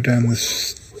me go down the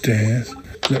stairs.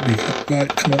 Right,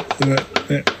 come on.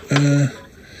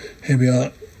 Here we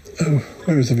are. Oh,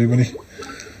 where is everybody?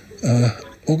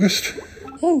 August?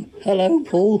 Oh, hello,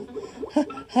 Paul.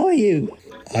 How are you?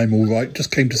 I'm all right.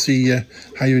 Just came to see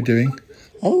how you were doing.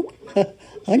 Oh,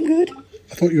 I'm good.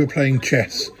 I thought you were playing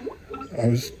chess. I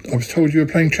was told you were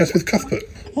playing chess with Cuthbert.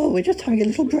 Oh, we're just having a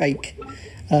little break.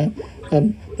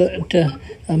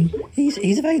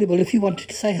 He's available if you wanted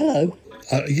to say hello.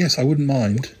 Yes, I wouldn't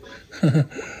mind.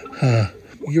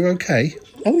 You're okay?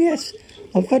 Oh, yes.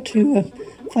 I've got to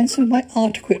find some of my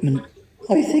art equipment.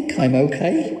 I think I'm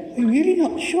okay. I'm really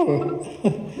not sure.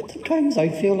 Sometimes I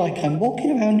feel like I'm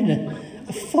walking around in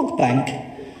a fog bank.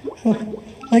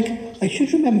 Like I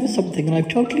should remember something and I've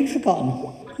totally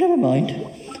forgotten. Never mind.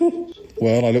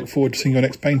 Well, I look forward to seeing your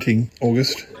next painting,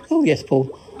 August. Oh, yes,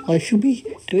 Paul. I shall be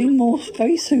doing more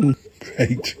very soon.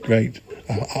 Great.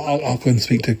 I'll go and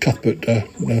speak to Cuthbert. I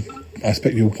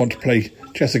expect you'll want to play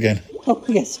chess again. Oh,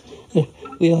 yes.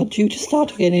 We are due to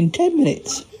start again in 10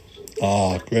 minutes.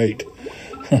 Ah, great.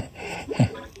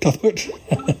 Cuthbert,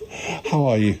 how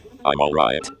are you? I'm all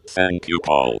right, thank you,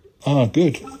 Paul. Ah,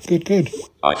 good.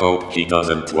 I hope he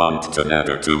doesn't want to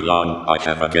natter too long. I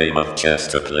have a game of chess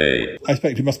to play. I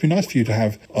expect it must be nice for you to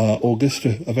have August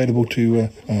available to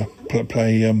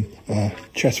play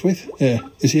chess with.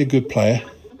 Is he a good player?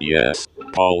 Yes,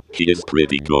 Paul, he is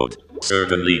pretty good.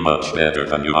 Certainly much better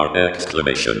than you are!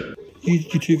 Exclamation. You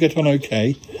two get on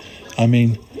okay? I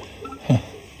mean,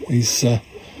 he's,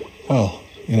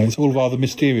 it's all rather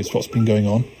mysterious what's been going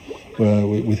on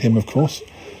with him, of course.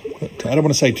 But I don't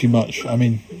want to say too much. I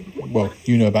mean, well,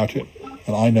 you know about it,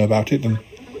 and I know about it, and,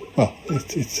 well,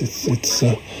 it's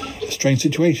a strange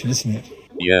situation, isn't it?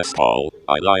 Yes, Paul,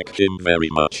 I like him very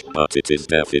much, but it is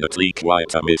definitely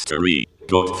quite a mystery.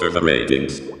 Good for the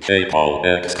ratings. Hey, Paul!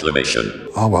 Exclamation.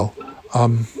 Ah, well,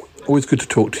 always good to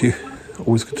talk to you.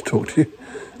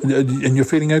 And you're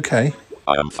feeling okay?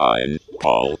 I am fine,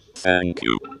 Paul, thank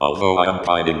you, although I am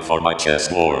pining for my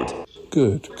chessboard.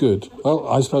 Good. Well,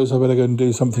 I suppose I better go and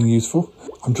do something useful.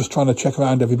 I'm just trying to check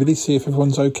around everybody, see if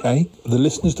everyone's okay. The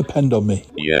listeners depend on me.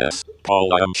 Yes,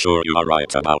 Paul, I am sure you are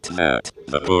right about that.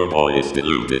 The poor boy is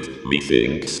deluded,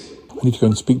 methinks. I need to go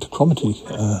and speak to Cromitty.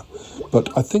 But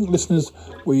I think, listeners,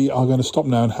 we are going to stop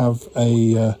now and have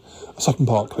a Sutton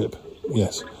Park clip.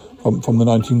 Yes, from the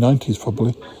 1990s,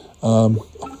 probably.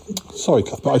 Sorry,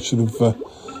 Cuthbert, I should have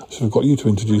got you to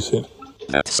introduce it.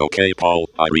 That's okay, Paul.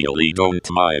 I really don't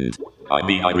mind. I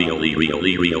mean, I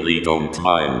really don't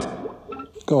mind.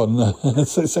 Go on,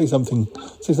 say something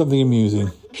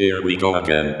amusing. Here we go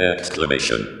again!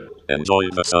 Exclamation. Enjoy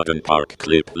the Sutton Park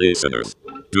clip, listeners.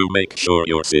 Do make sure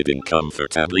you're sitting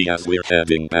comfortably as we're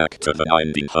heading back to the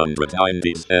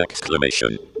 1990s!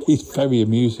 Exclamation. He's very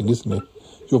amusing, isn't he?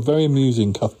 You're very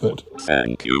amusing, Cuthbert.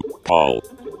 Thank you, Paul.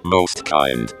 Most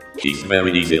kind. He's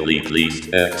very easily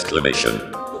pleased! Exclamation.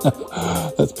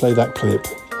 Let's play that clip.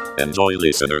 Enjoy,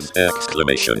 listeners!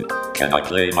 Exclamation. Can I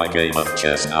play my game of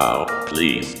chess now,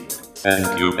 please?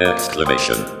 Thank you!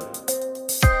 Exclamation.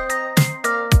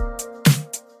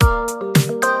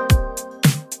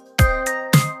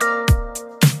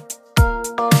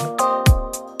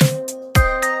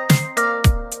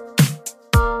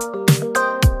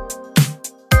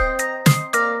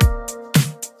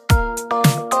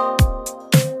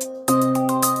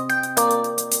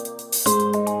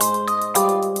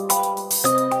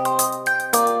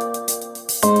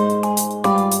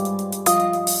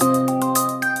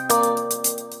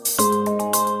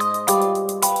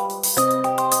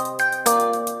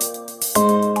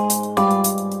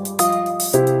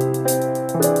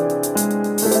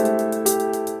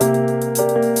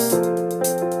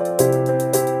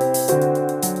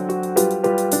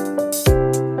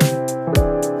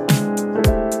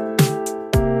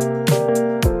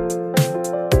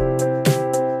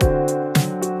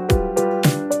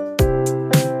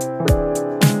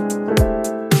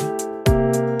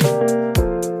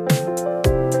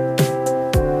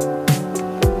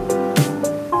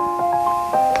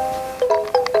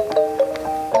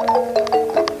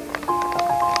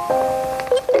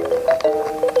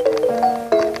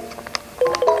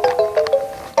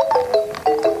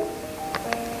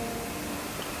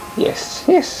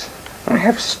 Yes. I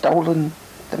have stolen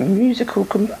the musical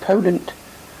component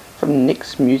from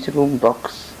Nick's musical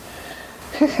box.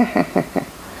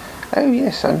 Oh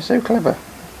yes, I'm so clever.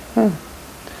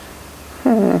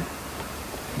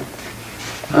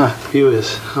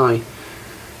 Viewers, hi.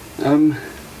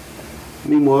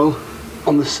 Meanwhile,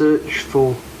 on the search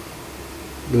for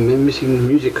the missing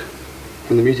music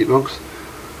in the music box,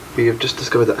 we have just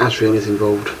discovered that Asriel is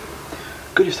involved.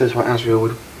 Goodness knows why Asriel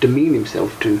would demean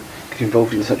himself to get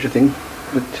involved in such a thing.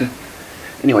 But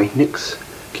anyway, Nick's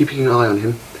keeping an eye on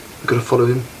him. We've got to follow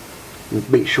him and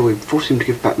make sure we force him to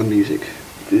give back the music.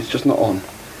 It's just not on.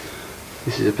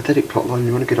 This is a pathetic plotline.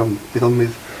 We want to get on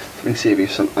with something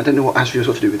serious. I don't know what Asriel's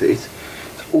got to do with it. It's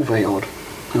all very odd.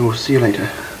 I will see you later.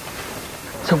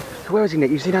 So where is he,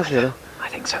 Nick? You've seen Asriel? I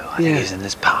think so. I think he's in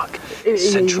this park.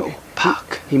 Central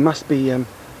Park. He must be the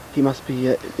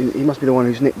one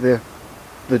who's nicked the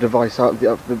device out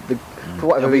for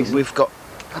whatever reason. We've got.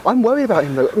 I'm worried about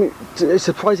him though. I mean, it's a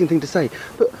surprising thing to say,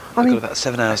 but We've got about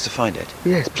 7 hours to find it.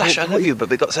 Yes, Flash, I love you, but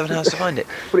we've got 7 hours to find it.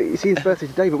 But it's his birthday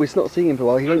today, but we're not seeing him for a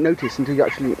while. He won't notice until you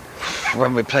actually.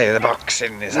 When we play the box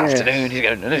in this afternoon, he's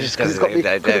going to notice because of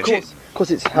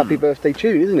course, it's Happy Birthday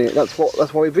tune, isn't it? That's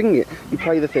why we bring it. You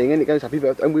play the thing and it goes Happy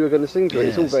Birthday, and we were going to sing to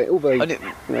it. It's all very,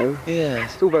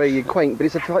 yes. It's all very quaint, but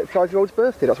it's a 5-year-old's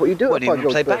birthday. That's what you do at a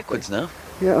 5-year-old's birthday. Play backwards now.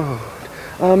 Yeah.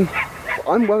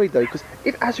 I'm worried though because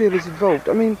if Asriel is involved,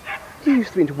 I mean, he used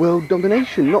to be into world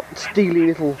domination, not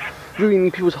stealing ruining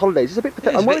people's holidays. It's a bit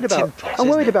pathetic. I'm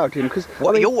worried about him because.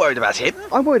 You're worried about him?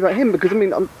 I'm worried about him because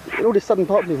in all this sudden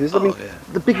partners,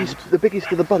 the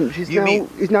biggest of the bunch is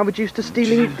now reduced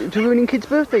to ruining kids'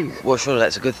 birthdays. Well, surely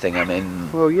that's a good thing. I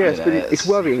mean. Well, yes, but it's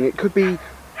worrying. It could be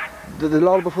the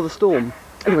lull before the storm.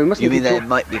 Anyway, we mustn't. You mean they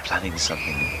might be planning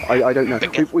something? I don't know.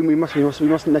 We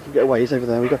mustn't let him get away. He's over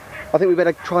there. I think we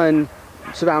better try and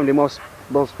surround him whilst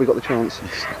we got the chance.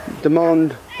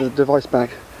 Demand the device back.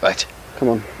 Right. Come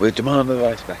on. We'll demand the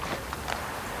device back.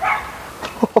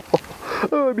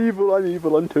 Oh, I'm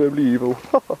evil, I'm terribly evil.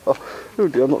 Oh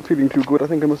dear, I'm not feeling too good. I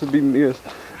think I must have been, yes.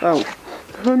 Ow.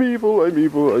 I'm evil. Oh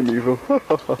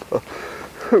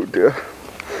dear.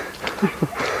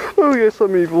 Oh yes,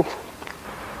 I'm evil.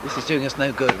 This is doing us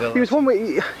no good, Will. He was one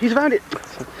way. He's around it.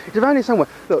 He's around here somewhere.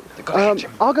 Look,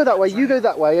 I'll go that way. You go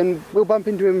that way, and we'll bump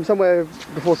into him somewhere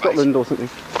before Scotland or something.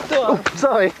 Oh,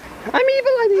 sorry. I'm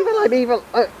evil.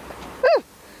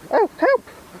 Oh, help!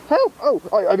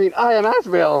 Oh, I mean, I am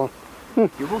Asriel.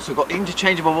 You've also got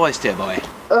interchangeable voice, dear boy.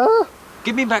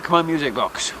 Give me back my music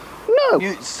box. No.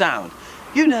 Mute sound.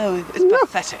 You know, it's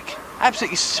pathetic.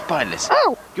 Absolutely spineless.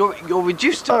 Ow! You're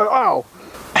reduced to. Ow!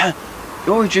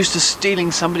 You're reduced to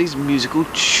stealing somebody's musical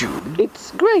tune.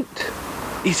 It's great.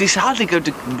 He's hardly going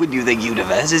to win you the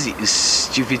universe, is he? You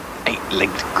stupid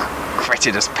 8-linked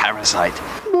cretinous parasite.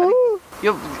 No.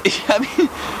 Give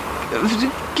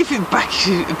him back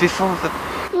before the.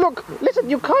 Look, listen,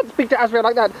 you can't speak to Asriel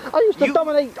like that. I used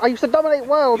to dominate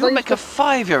worlds. You'll make a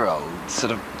 5-year-old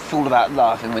sort of fool about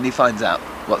laughing when he finds out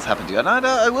what's happened to you. And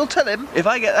I will tell him. If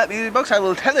I get that music box, I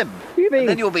will tell him. You mean? And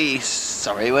then you'll be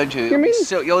sorry, won't you?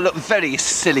 You'll look very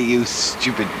silly, you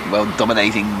stupid,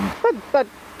 dominating.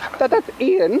 That's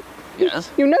Ian.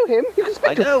 Yes. You know him. You can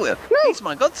speak to him. I know him. No. He's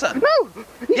my godson. No.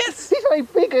 Yes. He's very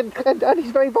big and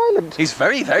he's very violent. He's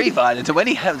very, very violent. And when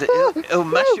he has it, he'll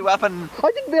mash you up and.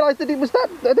 I didn't realise that it was that.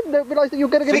 I didn't realise that you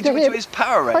were going to give it to him. To his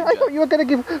Power Ranger. I thought you were going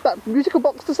to give that musical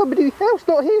box to somebody else,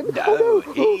 not him. No.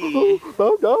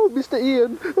 No, Mr.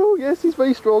 Ian. Oh yes, he's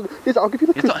very strong. Yes, I'll give you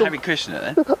the crystal. It's not Harry Krishna,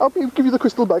 then. I'll give you the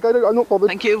crystal back. I'm not bothered.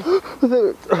 Thank you.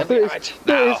 There it is.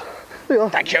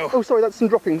 Thank you. Oh, sorry, that's some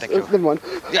droppings. Never mind.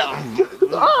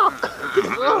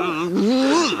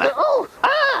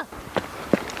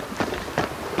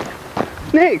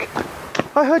 Nick,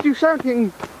 I heard you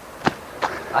shouting.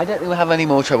 I don't think we'll have any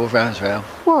more trouble for Asriel.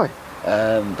 Why?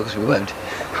 Because we won't.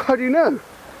 How do you know?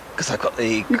 Because I got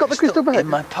the. You got the crystal back in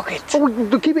my pocket.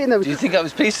 Oh, keep it in there. Do you think I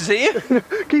was pleased to see you?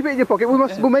 Keep it in your pocket.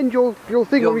 We'll mend your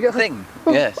thing when we get home.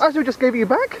 Oh, yes. Asriel just gave it you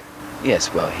back.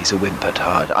 Yes, well, he's a wimp at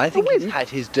heart. I think he's had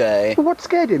his day. Well, what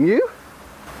scared him, you?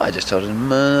 I just told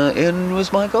him Ian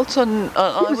was my godson.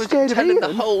 I was telling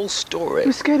the whole story. He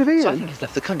was scared of Ian? So I think he's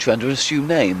left the country under an assumed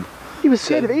name. He was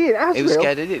scared of Ian, Asriel? He was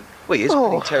scared of Ian. Well, he is a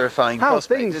pretty terrifying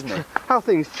prospect, isn't he? How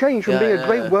things change from being a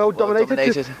great world dominator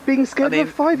to being scared of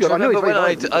a 5-year-old. I know when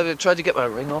I tried to get my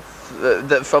ring off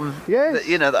from... Yes,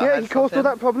 he caused all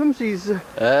that problems. He's...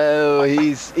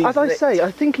 he's as I say, I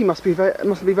think he must be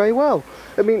very well.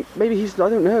 I mean, maybe he's... I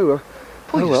don't know.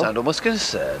 You sound almost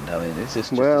concerned. I mean, it's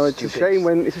just it's a shame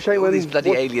when all these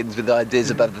bloody aliens with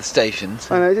ideas above the stations.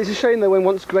 I know, it's a shame though when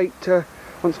once great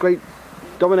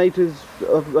dominators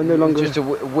are no longer... Just a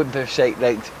whimper-shaped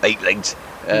legs. 8 legs.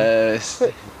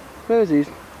 Where is he?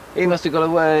 He must have got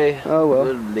away. Oh well.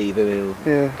 We'll leave him.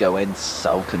 He'll go in,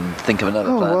 sulk, and think of another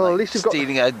plan. Well, like at least you've got...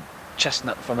 stealing a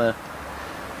chestnut from a...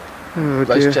 Oh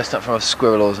roast dear. chestnut from a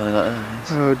squirrel or something like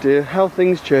that. Oh dear, how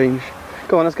things change.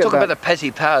 Go on, let's get Talk back. about a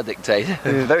petty power dictator.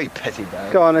 Yeah. Very petty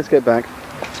power. Go on, let's get back.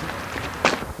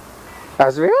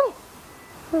 Azrael?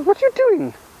 What are you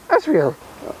doing? Azrael?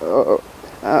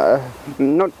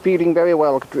 Not feeling very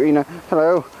well, Katrina.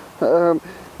 Hello.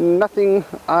 Nothing.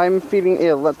 I'm feeling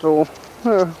ill, that's all.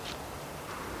 Oh.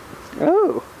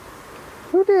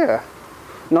 Oh dear.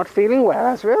 Not feeling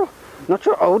well, Azrael? Not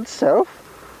your old self?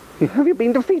 Have you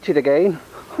been defeated again?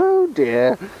 Oh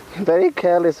dear. Very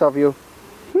careless of you.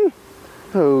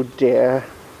 Oh dear.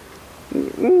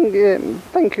 Yeah,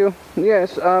 thank you.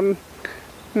 Yes,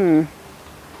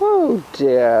 Oh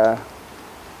dear.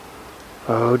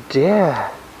 Oh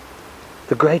dear.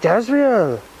 The great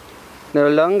Azrael. No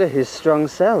longer his strong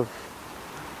self.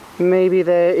 Maybe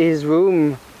there is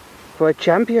room for a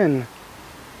champion.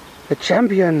 A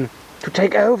champion to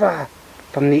take over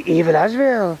from the evil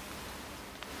Azrael.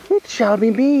 It shall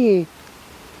be me.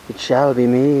 It shall be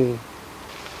me.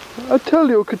 I tell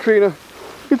you, Katrina,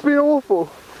 it's been awful.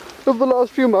 Over the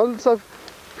last few months,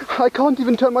 I can't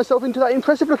even turn myself into that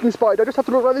impressive-looking spider. I just have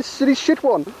to look like this silly shit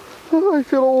one. Oh, I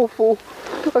feel awful.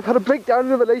 I've had a breakdown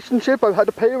in a relationship. I've had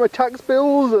to pay my tax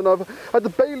bills, and I've had the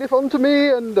bailiff onto me,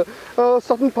 and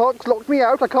Sutton Park's locked me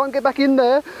out. I can't get back in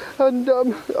there, and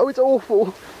oh, it's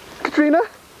awful. Katrina?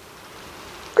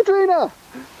 Katrina!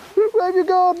 Where have you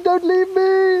gone? Don't leave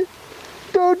me!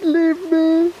 Don't leave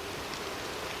me!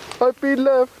 I've been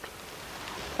left.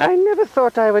 I never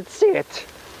thought I would see it.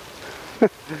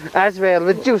 Azrael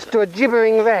reduced to a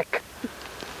gibbering wreck.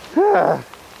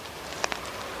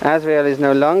 Azrael is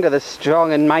no longer the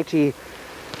strong and mighty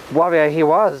warrior he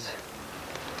was.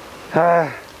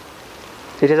 It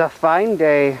is a fine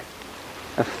day.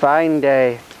 A fine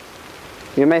day.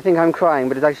 You may think I'm crying,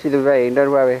 but it's actually the rain,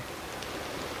 don't worry.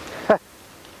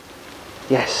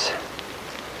 Yes.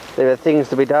 There are things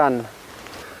to be done.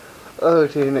 Oh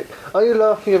dear Nick, are you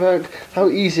laughing about how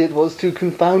easy it was to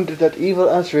confound that evil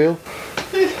Azrael?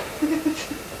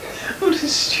 What a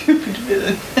stupid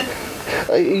villain.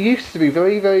 He used to be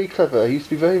very, very clever. He used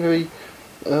to be very, very,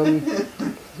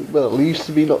 well, he used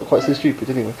to be not quite so stupid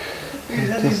anyway. He's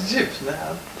had his chips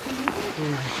now.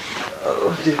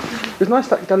 Oh dear. It was nice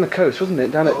back down the coast, wasn't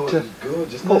it? Down at...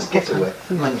 gorgeous. Nice getaway.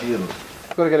 Mind you.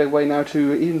 We've got to get away now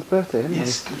to Ian's birthday, haven't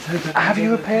Yes. we? Have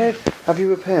you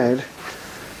repaired?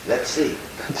 Let's see.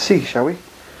 Let's see, shall we?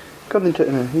 Got into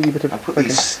a bit of... I put the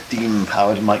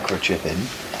steam-powered microchip in.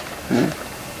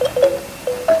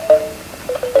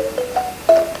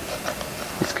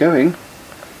 It's going.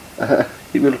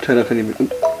 It will turn up any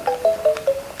minute.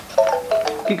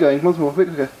 Keep going, once more,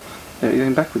 quicker. No, you're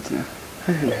going backwards now.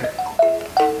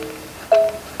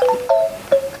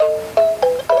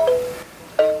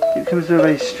 It comes to a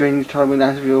very strange time when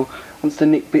Azrael wants to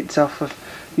nick bits off of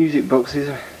music boxes.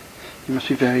 You must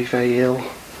be very, very ill.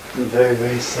 Very,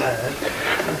 very sad.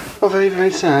 Oh, very,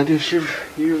 very sad.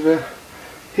 You've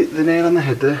hit the nail on the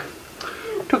head there.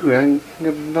 Took me out.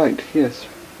 Right, yes.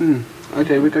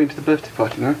 Okay, we're going to the birthday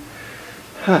party now.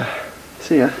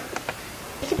 See ya.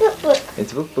 It's a book.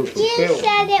 It's a book. You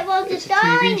said it was a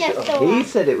dinosaur. He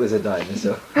said it was a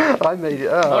dinosaur. I made it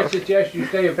up. I suggest you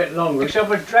stay a bit longer.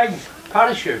 Yourself a drink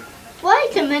parachute.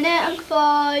 Wait a minute, I'm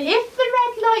fine. If the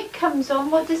red light comes on,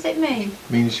 what does it mean?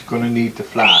 Means you're going to need the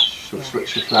flash, so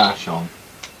switch the flash on.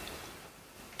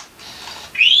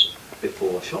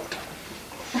 Before shot.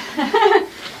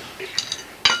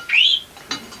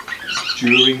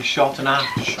 During shot and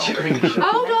after shot.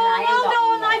 Hold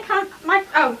on, I can't.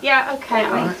 Oh, yeah, okay,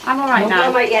 I'm alright now.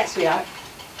 Not quite yet, sweetheart.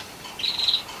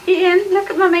 Ian,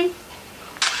 look at mummy.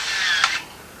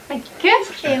 Thank you.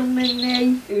 Filming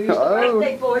me. Who's the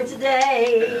birthday boy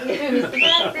today? Who's the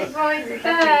birthday boy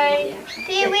today?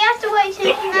 See, we have to wait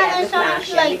till another song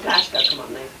like... Come on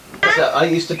now. So I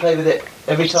used to play with it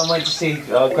every time I went to see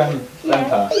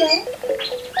Grandpa.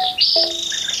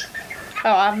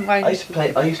 Oh, I haven't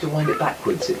waited. I used to wind it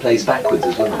backwards. It plays backwards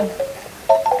as well.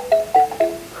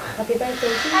 Happy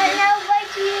birthday. I know what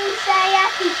you say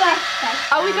happy birthday.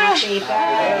 Are we gonna... Happy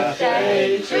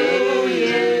birthday to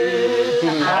you.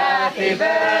 Happy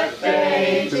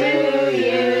birthday to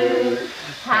you.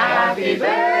 Happy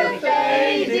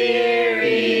birthday, dear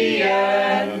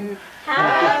Ian.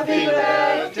 Happy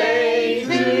birthday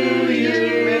to you.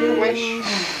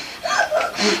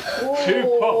 Two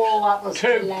pops.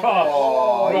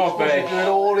 Robbie. Do it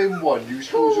all in one. You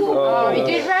supposed to go. Oh, you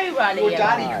did very well, Your Ian.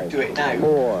 daddy could do it now.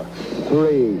 4,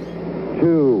 3,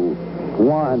 2,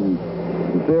 1,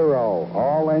 0.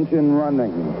 All engine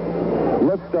running.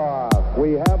 Liftoff.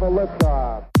 We have a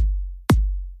liftoff.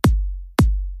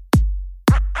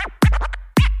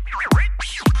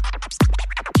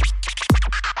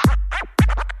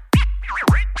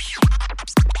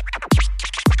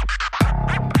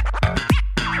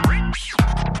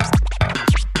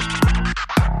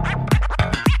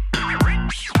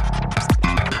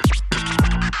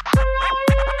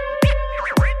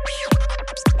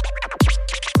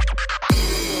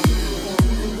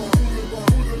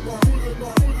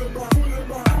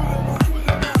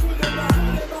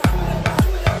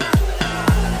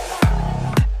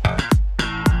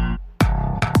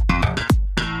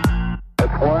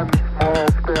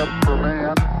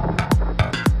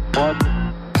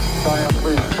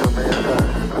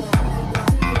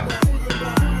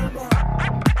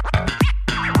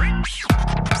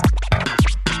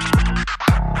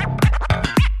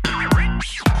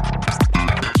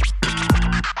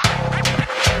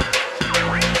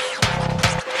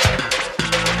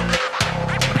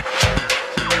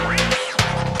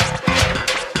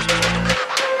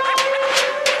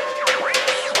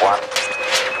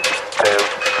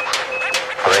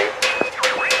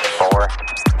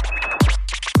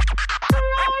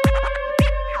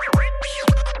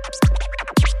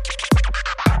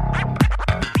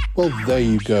 Well, there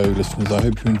you go, listeners. I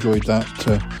hope you enjoyed that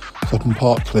Sutton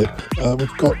Park clip.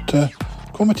 We've got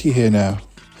Cromitty here now.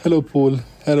 Hello, Paul.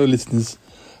 Hello, listeners.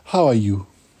 How are you?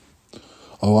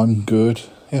 Oh, I'm good.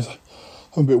 Yes,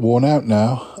 I'm a bit worn out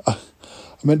now. I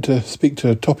meant to speak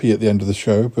to Toppy at the end of the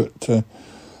show, but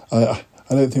I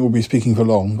don't think we'll be speaking for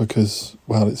long because,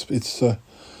 well, I've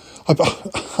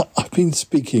been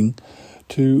speaking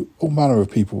to all manner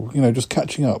of people, just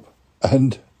catching up,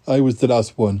 and I was the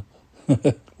last one.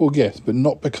 Well, yes, but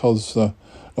not because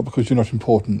you're not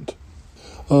important.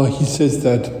 He says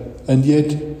that, and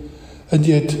yet,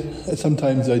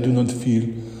 sometimes I do not feel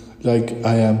like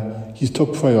I am his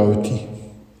top priority.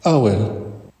 Ah,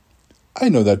 well, I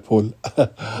know that, Paul.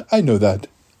 I know that.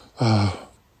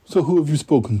 So who have you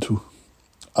spoken to?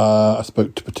 I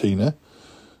spoke to Bettina.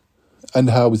 And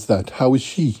how was that? How was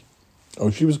she? Oh,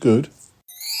 she was good.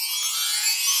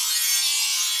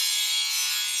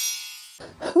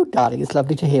 Oh, darling, it's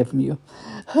lovely to hear from you.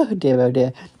 Oh, dear, oh,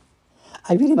 dear.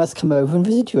 I really must come over and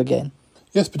visit you again.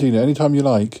 Yes, Bettina, any time you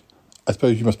like. I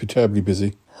suppose you must be terribly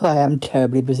busy. Oh, I am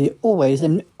terribly busy, always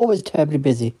terribly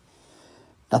busy.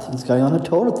 Nothing's going on at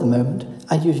all at the moment.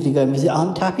 I usually go and visit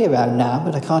Aunt Tappy around now,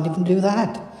 but I can't even do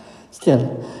that.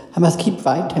 Still, I must keep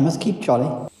bright, I must keep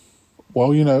jolly.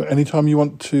 Well, any time you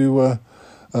want to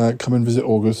come and visit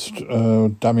August,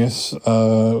 Damius,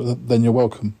 then you're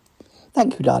welcome.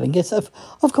 Thank you, darling. Yes, of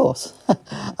course.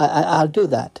 I'll do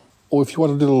that. Or if you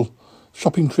want a little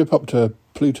shopping trip up to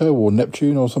Pluto or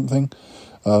Neptune or something,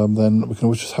 then we can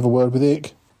always just have a word with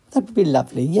Ick. That would be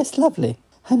lovely. Yes, lovely.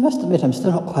 I must admit I'm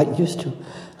still not quite used to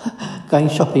going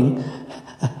shopping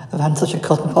around such a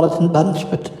cosmopolitan bunch,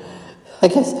 but I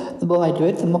guess the more I do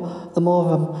it, the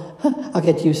more I'll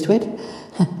get used to it.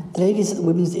 The ladies at the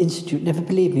Women's Institute never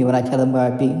believe me when I tell them where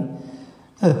I've been.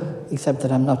 Oh, except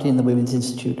that I'm not in the Women's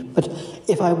Institute. But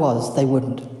if I was, they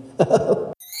wouldn't.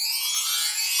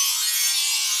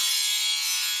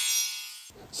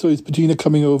 So is Bettina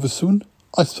coming over soon?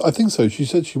 I think so. She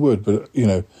said she would, but,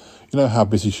 you know how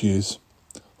busy she is.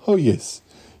 Oh, yes.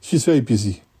 She's very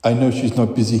busy. I know she's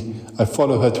not busy. I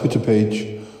follow her Twitter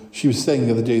page. She was saying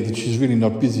the other day that she's really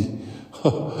not busy.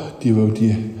 Oh, dear.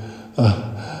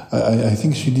 I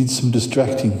think she needs some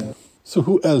distracting. So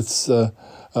who else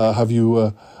have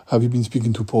you been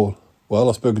speaking to, Paul? Well,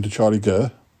 I've spoken to Charlie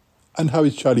Gurr. And how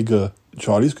is Charlie Gurr?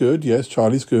 Charlie's good. Yes,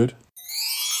 Charlie's good.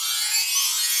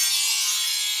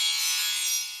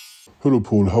 Hello,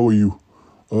 Paul. How are you?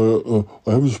 I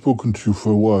haven't spoken to you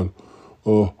for a while.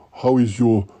 How is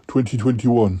your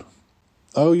 2021?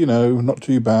 Oh, not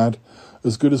too bad.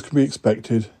 As good as can be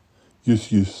expected.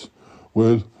 Yes.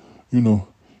 Well,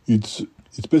 it's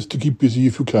best to keep busy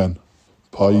if you can.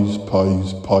 Pies.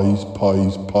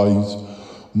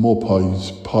 More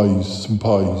pies, some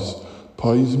pies.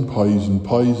 Pies and pies and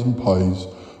pies and pies.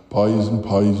 Pies and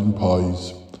pies and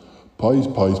pies.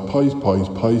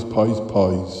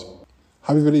 Pies.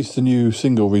 Have you released a new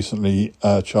single recently,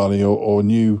 Charlie, or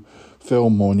new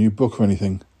film or new book or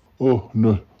anything? Oh,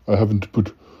 no, I haven't,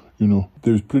 but,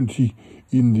 there's plenty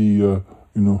in the,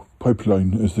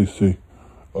 pipeline, as they say.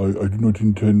 I do not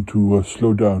intend to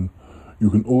slow down.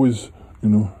 You can always,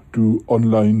 do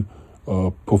online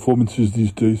performances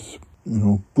these days,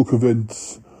 book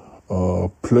events,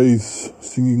 plays,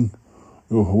 singing.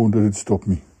 Oh, I won't let it stop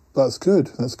me. That's good,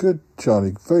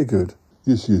 Charlie. Very good.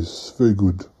 Yes, very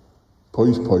good.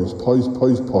 Pies. Pies.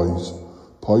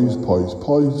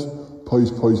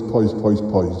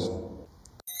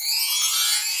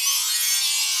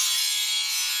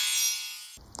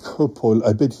 Oh, Paul,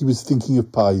 I bet he was thinking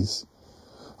of pies.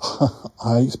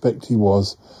 I expect he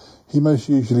was. He most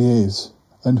usually is.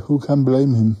 And who can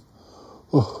blame him?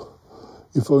 Oh,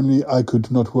 if only I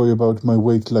could not worry about my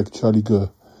weight like Charlie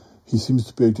Gurr. He seems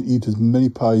to be able to eat as many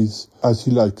pies as he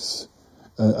likes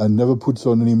and never puts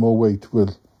on any more weight.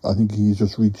 Well, I think he's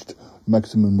just reached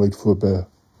maximum weight for a bear.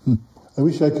 I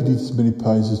wish I could eat as many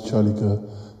pies as Charlie Gurr,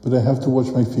 but I have to watch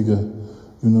my figure.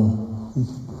 You know,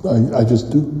 I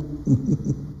just do.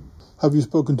 Have you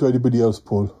spoken to anybody else,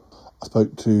 Paul? I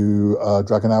spoke to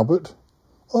Dragon Albert.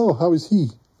 Oh, how is he?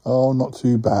 Oh, not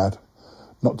too bad.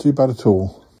 Not too bad at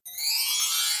all.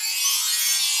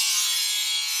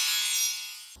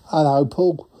 Hello,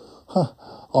 Paul.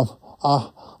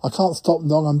 I can't stop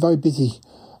long. I'm very busy.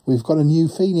 We've got a new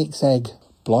phoenix egg.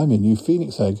 Blimey, new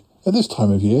phoenix egg? At this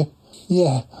time of year?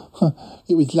 Yeah,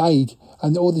 it was laid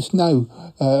and all the snow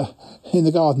in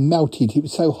the garden melted. It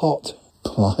was so hot.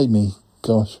 Blimey,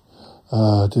 gosh.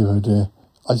 Oh dear.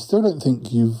 I still don't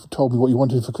think you've told me what you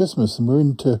wanted for Christmas, and we're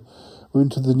into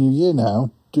the new year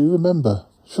now. Do you remember?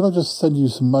 Should I just send you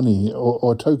some money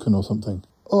or a token or something?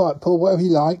 All right, Paul, whatever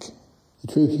you like. The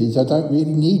truth is, I don't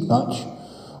really need much.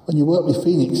 When you work with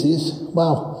phoenixes,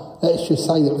 well, let's just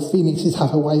say that phoenixes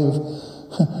have a way of,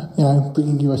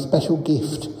 bringing you a special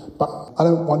gift. But I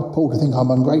don't want Paul to think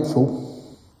I'm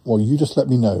ungrateful. Well, you just let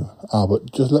me know,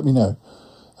 Albert. Just let me know.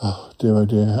 Oh dear.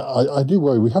 I do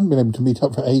worry. We haven't been able to meet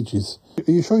up for ages.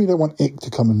 Are you sure you don't want Ick to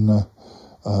come and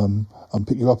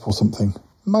pick you up or something?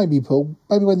 Maybe, Paul.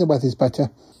 Maybe when the weather's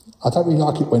better. I don't really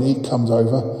like it when Ick comes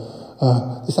over.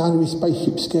 The sound of his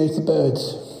spaceship scares the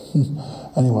birds.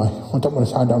 Anyway, I don't want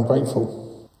to sound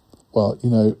ungrateful. Well,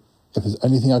 if there's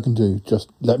anything I can do, just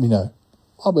let me know.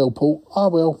 I will, Paul. I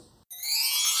will.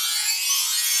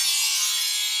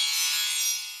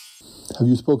 Have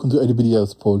you spoken to anybody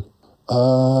else, Paul?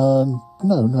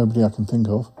 No, nobody I can think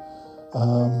of.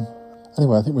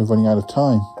 Anyway, I think we're running out of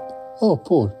time. Oh,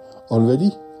 Paul,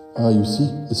 already? You see,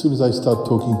 as soon as I start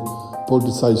talking, Paul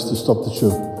decides to stop the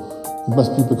show. It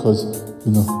must be because,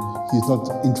 he's not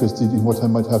interested in what I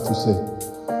might have to say.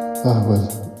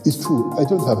 Well, it's true, I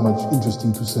don't have much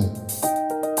interesting to say.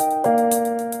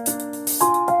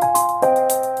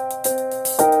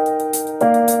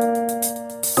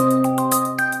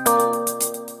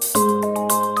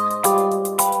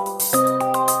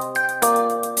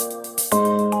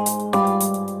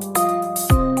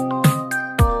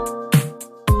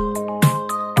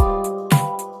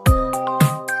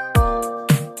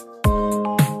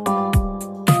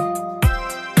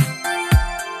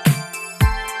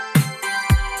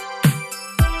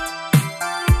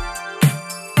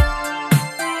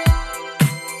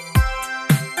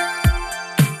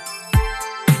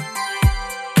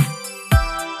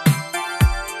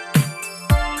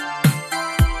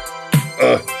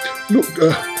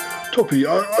 Toppy,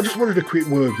 I just wanted a quick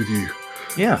word with you.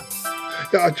 Yeah.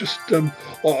 Yeah, I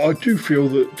do feel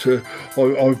that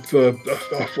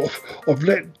I've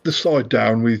let the side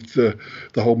down with the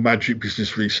whole magic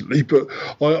business recently, but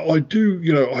I do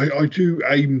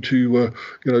aim to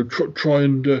try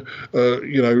and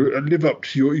live up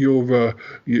to your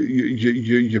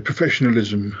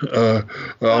professionalism. I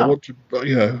want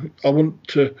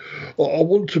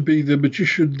to be the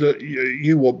magician that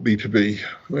you want me to be.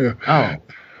 Well,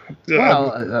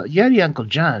 Uncle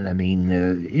John, I mean,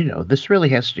 this really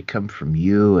has to come from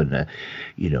you. And,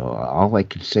 all I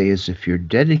can say is if you're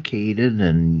dedicated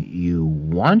and you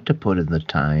want to put in the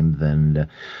time, then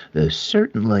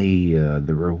certainly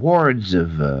the rewards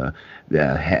of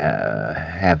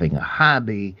having a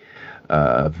hobby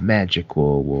of magic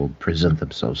will present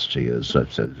themselves to you. So.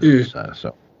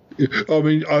 I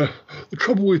mean, the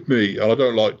trouble with me, and I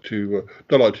don't like to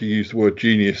use the word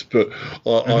genius, but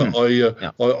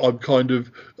I'm kind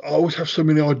of, I always have so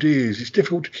many ideas. It's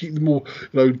difficult to keep them all,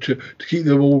 to keep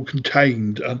them all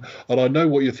contained. And I know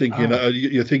what you're thinking.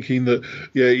 You're thinking that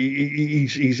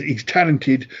he's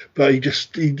talented, but he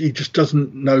just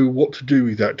doesn't know what to do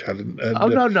with that talent.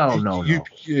 And, no.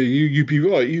 You'd be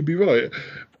right. You'd be right.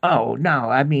 Oh,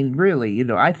 no, I mean, really,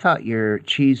 I thought your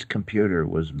cheese computer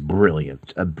was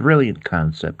brilliant, a brilliant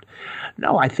concept.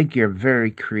 No, I think you're very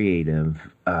creative,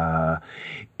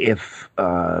 if,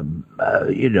 not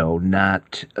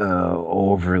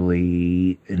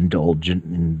overly indulgent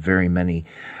in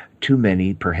too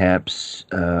many, perhaps,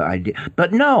 ideas.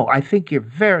 But no, I think you're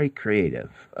very creative.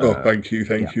 Thank you,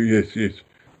 yes.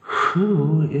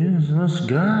 Who is this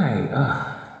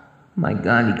guy? My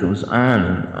God, he goes on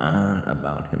and on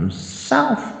about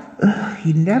himself.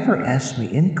 He never asks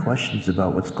me any questions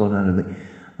about what's going on in the...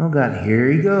 Oh, God,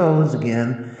 here he goes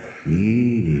again.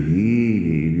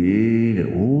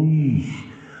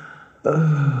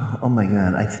 Oh, my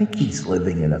God, I think he's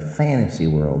living in a fantasy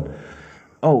world.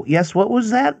 Oh, yes, what was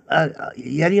that?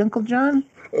 Yeti Uncle John?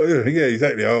 Yeah,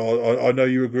 exactly. I know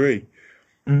you agree.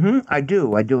 I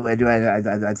do. I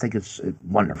think it's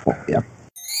wonderful, yeah.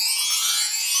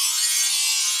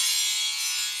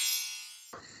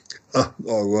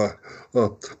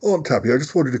 Aunt Tabby, I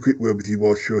just wanted a quick word with you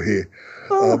whilst you're here.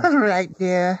 Oh, all right,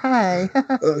 dear. Hi.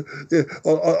 Yeah,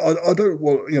 I don't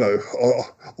want, I'm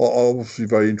obviously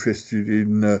very interested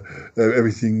in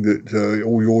everything that,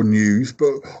 all your news,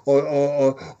 but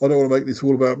I don't want to make this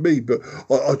all about me, but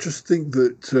I just think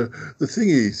that the thing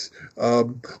is, I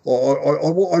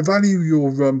value your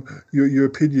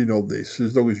opinion on this,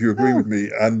 as long as you agree with me,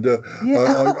 and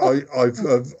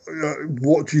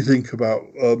what do you think about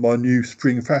my new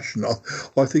spring fashion?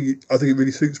 I think it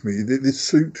really suits me. This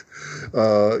suit,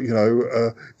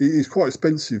 it's quite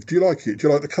expensive. Do you like it? Do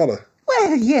you like the colour?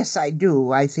 Well, yes, I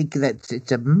do. I think that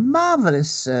it's a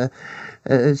marvelous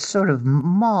sort of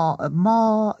mauve.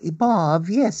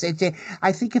 Yes,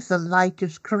 I think if the light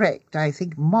is correct, I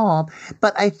think mauve.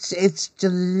 But it's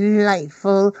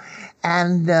delightful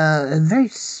and very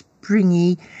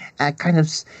springy. Kind of.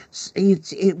 I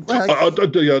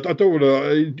don't want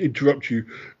to interrupt you,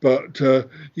 but I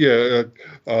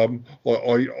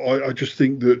just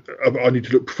think that I need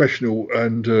to look professional,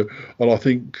 and I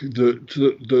think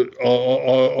that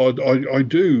I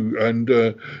do, and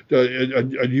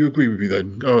you agree with me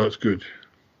then? Oh, that's good.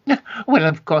 Well,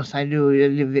 of course I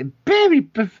do. Very,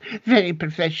 very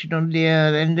professional,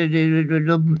 dear, and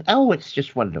it's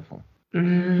just wonderful.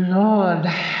 Lord,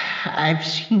 I've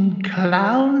seen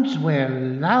clowns wear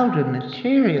louder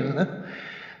material.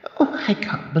 Oh, I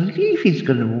can't believe he's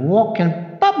going to walk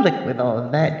in public with all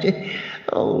that.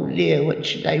 Oh, dear, what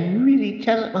should I really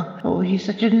tell him? Oh, he's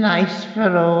such a nice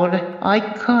fellow. I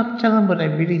can't tell him what I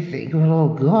really think.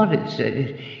 Oh, God, it's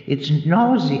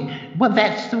nauseating. Well,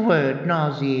 that's the word,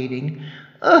 nauseating.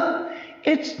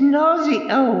 It's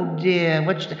nauseating. Oh, dear,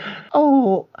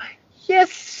 Oh,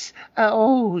 yes.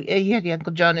 Yeti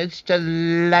Uncle John, it's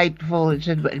delightful. It's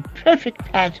a perfect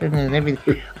pattern and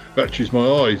everything. Matches my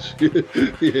eyes.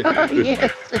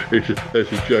 Yes.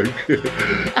 That's a joke.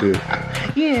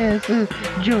 Yes, a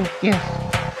joke, yes.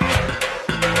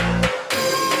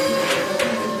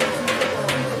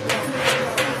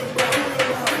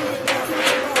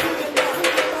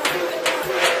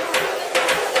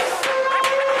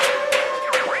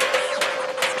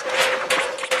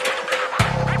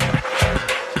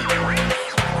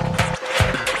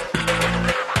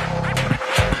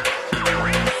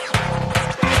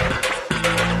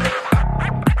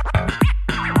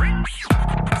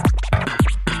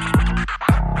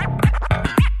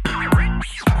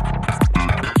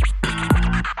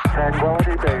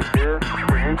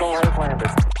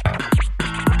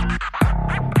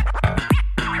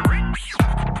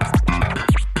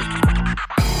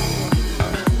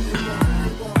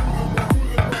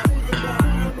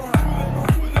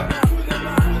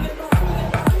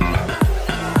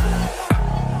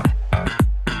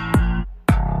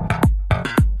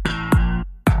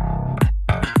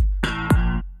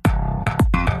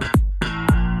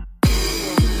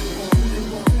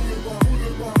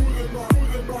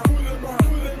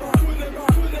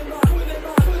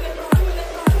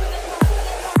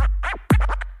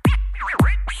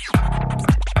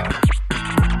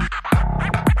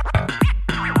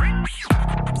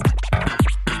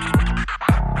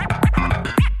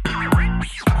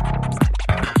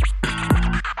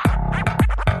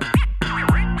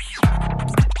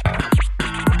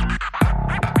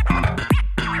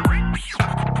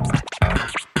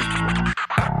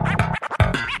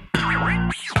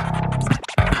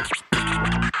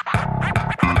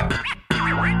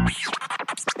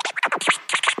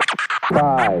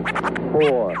 Five,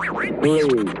 four, three,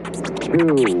 two,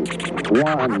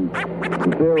 1,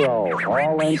 0.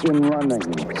 All engine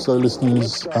running. So,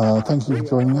 listeners, thank you for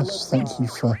joining us. Thank you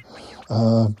for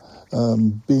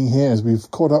being here as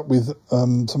we've caught up with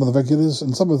some of the regulars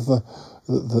and some of the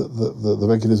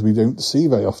regulars we don't see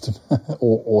very often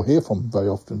or hear from very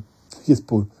often. Yes,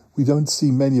 Paul, we don't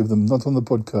see many of them, not on the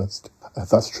podcast.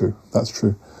 That's true.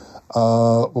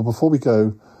 Well, before we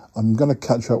go, I'm going to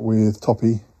catch up with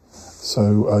Toppy.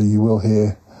 So you will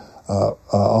hear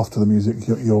after the music.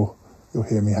 You'll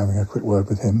hear me having a quick word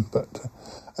with him. But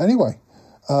anyway,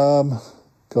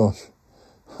 gosh,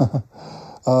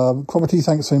 Cromitty,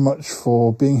 thanks so much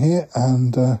for being here.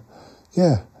 And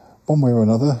one way or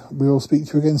another, we'll speak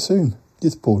to you again soon.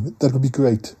 Yes, Paul, that would be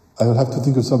great. I'll have to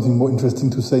think of something more interesting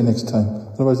to say next time.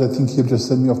 Otherwise, I think he'll just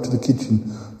send me off to the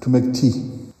kitchen to make tea.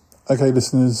 Okay,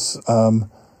 listeners,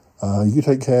 you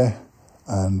take care,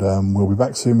 and we'll be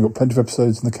back soon. We've got plenty of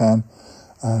episodes in the can.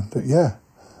 And,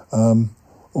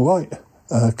 all right.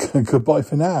 Goodbye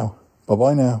for now.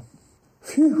 Bye-bye now.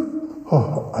 Phew.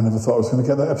 Oh, I never thought I was going to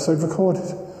get that episode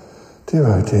recorded. Dear,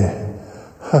 oh dear.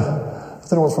 I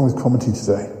don't know what's wrong with Cromitty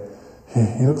today.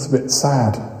 He looks a bit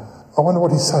sad. I wonder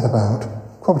what he's sad about.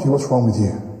 Cromitty, what's wrong with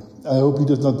you? I hope he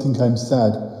does not think I'm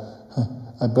sad.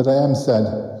 But I am sad.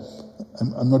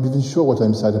 I'm not even sure what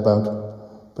I'm sad about.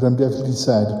 But I'm definitely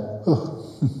sad. Oh.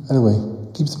 Anyway,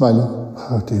 keep smiling.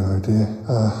 Oh dear. I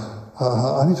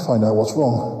need to find out what's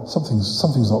wrong.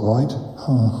 Something's not right.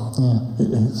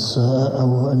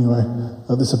 Anyway,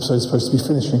 this episode's supposed to be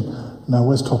finishing. Now,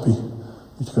 where's Toppy?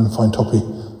 Need to go and find Toppy.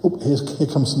 Oh, here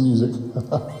comes some music.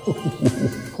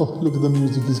 Oh, look at the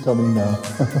music is coming now.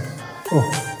 I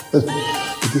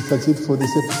guess that's it for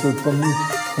this episode from me.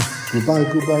 Goodbye.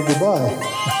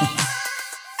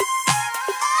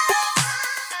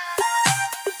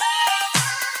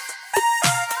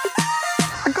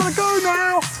 I gotta go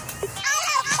now.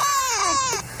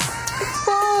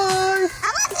 Bye.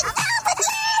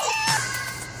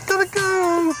 Gotta go.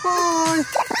 Bye.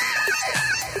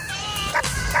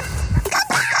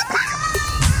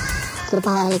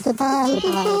 Goodbye.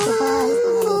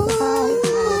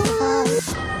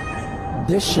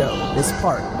 This show is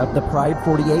part of the Pride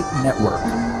 48 network.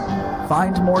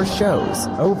 Find more shows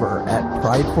over at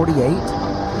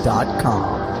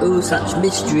pride48.com. Oh, such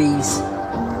mysteries.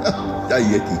 That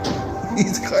Yeti.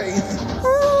 He's crazy.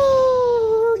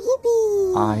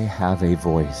 I have a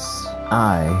voice.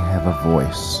 I have a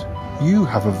voice. You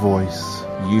have a voice.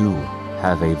 You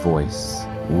have a voice.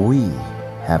 We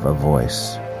have a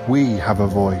voice. We have a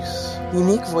voice.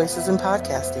 Unique voices in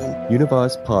podcasting.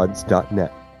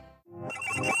 UnivazPods.net.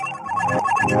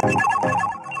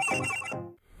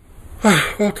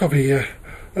 Well, Toppy,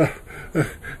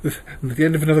 the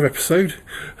end of another episode.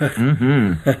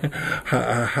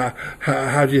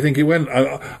 How do you think it went?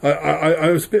 I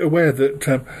was a bit aware that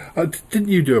didn't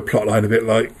you do a plot line a bit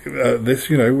like this?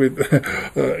 With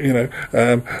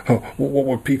what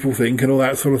would people think and all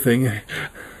that sort of thing.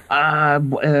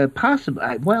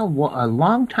 Possibly. Well, a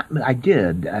long time I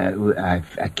did. I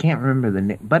can't remember the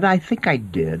name, but I think I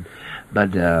did.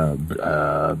 But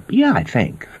yeah, I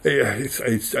think. Yeah,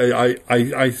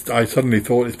 I suddenly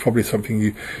thought it's probably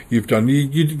something you've done.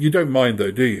 You don't mind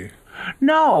though, do you?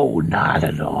 No, not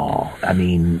at all. I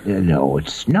mean,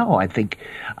 I think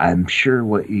I'm sure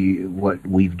what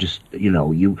we've just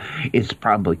it's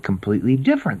probably completely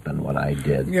different than what I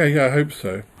did. Yeah, I hope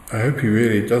so. I hope he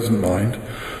really doesn't mind.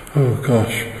 Oh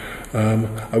gosh,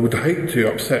 I would hate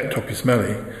to upset Toppy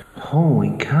Smelly.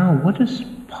 Holy cow! What does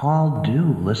Paul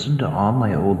do? Listen to all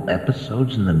my old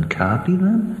episodes and then copy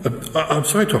them? I'm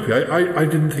sorry, Toppy. I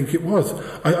didn't think it was.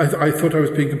 I thought I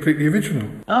was being completely original.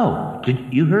 Oh,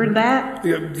 you heard that?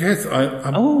 Yes,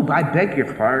 Oh, I beg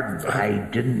your pardon. I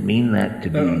didn't mean that to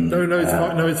be. No, it's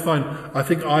fine. No, it's fine. I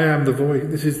think I am the voice.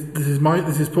 This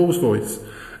is Paul's voice.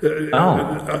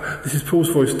 This is Paul's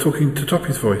voice talking to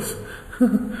Toppy's voice.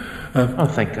 Oh,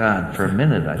 thank God. For a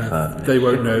minute, I thought. They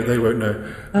won't know.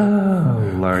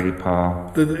 Oh, Lordy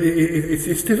Paul.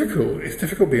 It's difficult. It's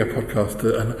difficult being a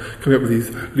podcaster and coming up with these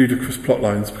ludicrous plot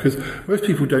lines because most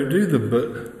people don't do them.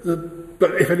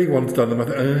 But if anyone's done them, I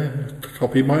think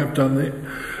Toppy might have done it.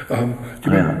 Do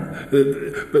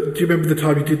you remember the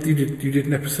time you did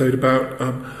an episode about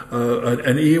an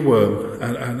earworm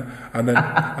and then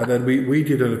we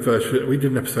did an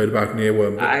episode about an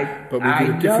earworm, but we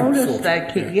did a different noticed sort.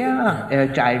 That.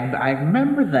 I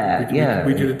remember that.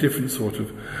 We did a different sort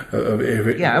of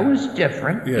ear. Yeah, it was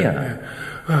different. Yeah.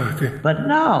 Oh, dear. But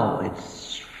no,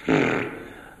 it's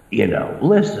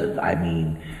listen. I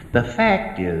mean, the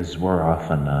fact is, we're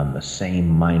often on the same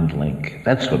mind link.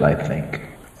 That's what I think.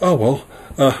 Oh, well,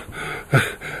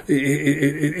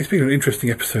 it's been an interesting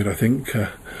episode, I think.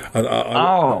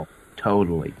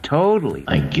 Totally.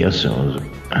 I guess it was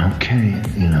okay,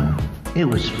 it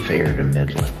was fair to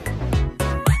middling.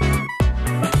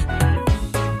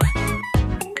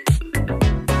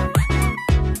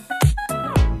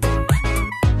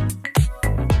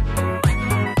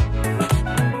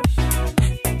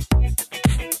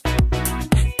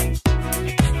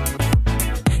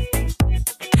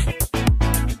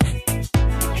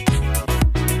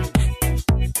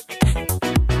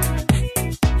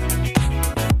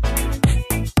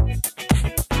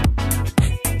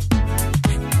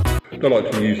 don't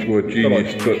like to use the word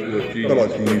genius, but don't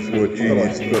like to use the word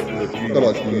genius, but don't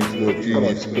like to use the word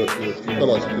genius, but don't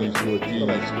like to use the word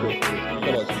genius, but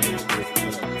don't like to use the word genius.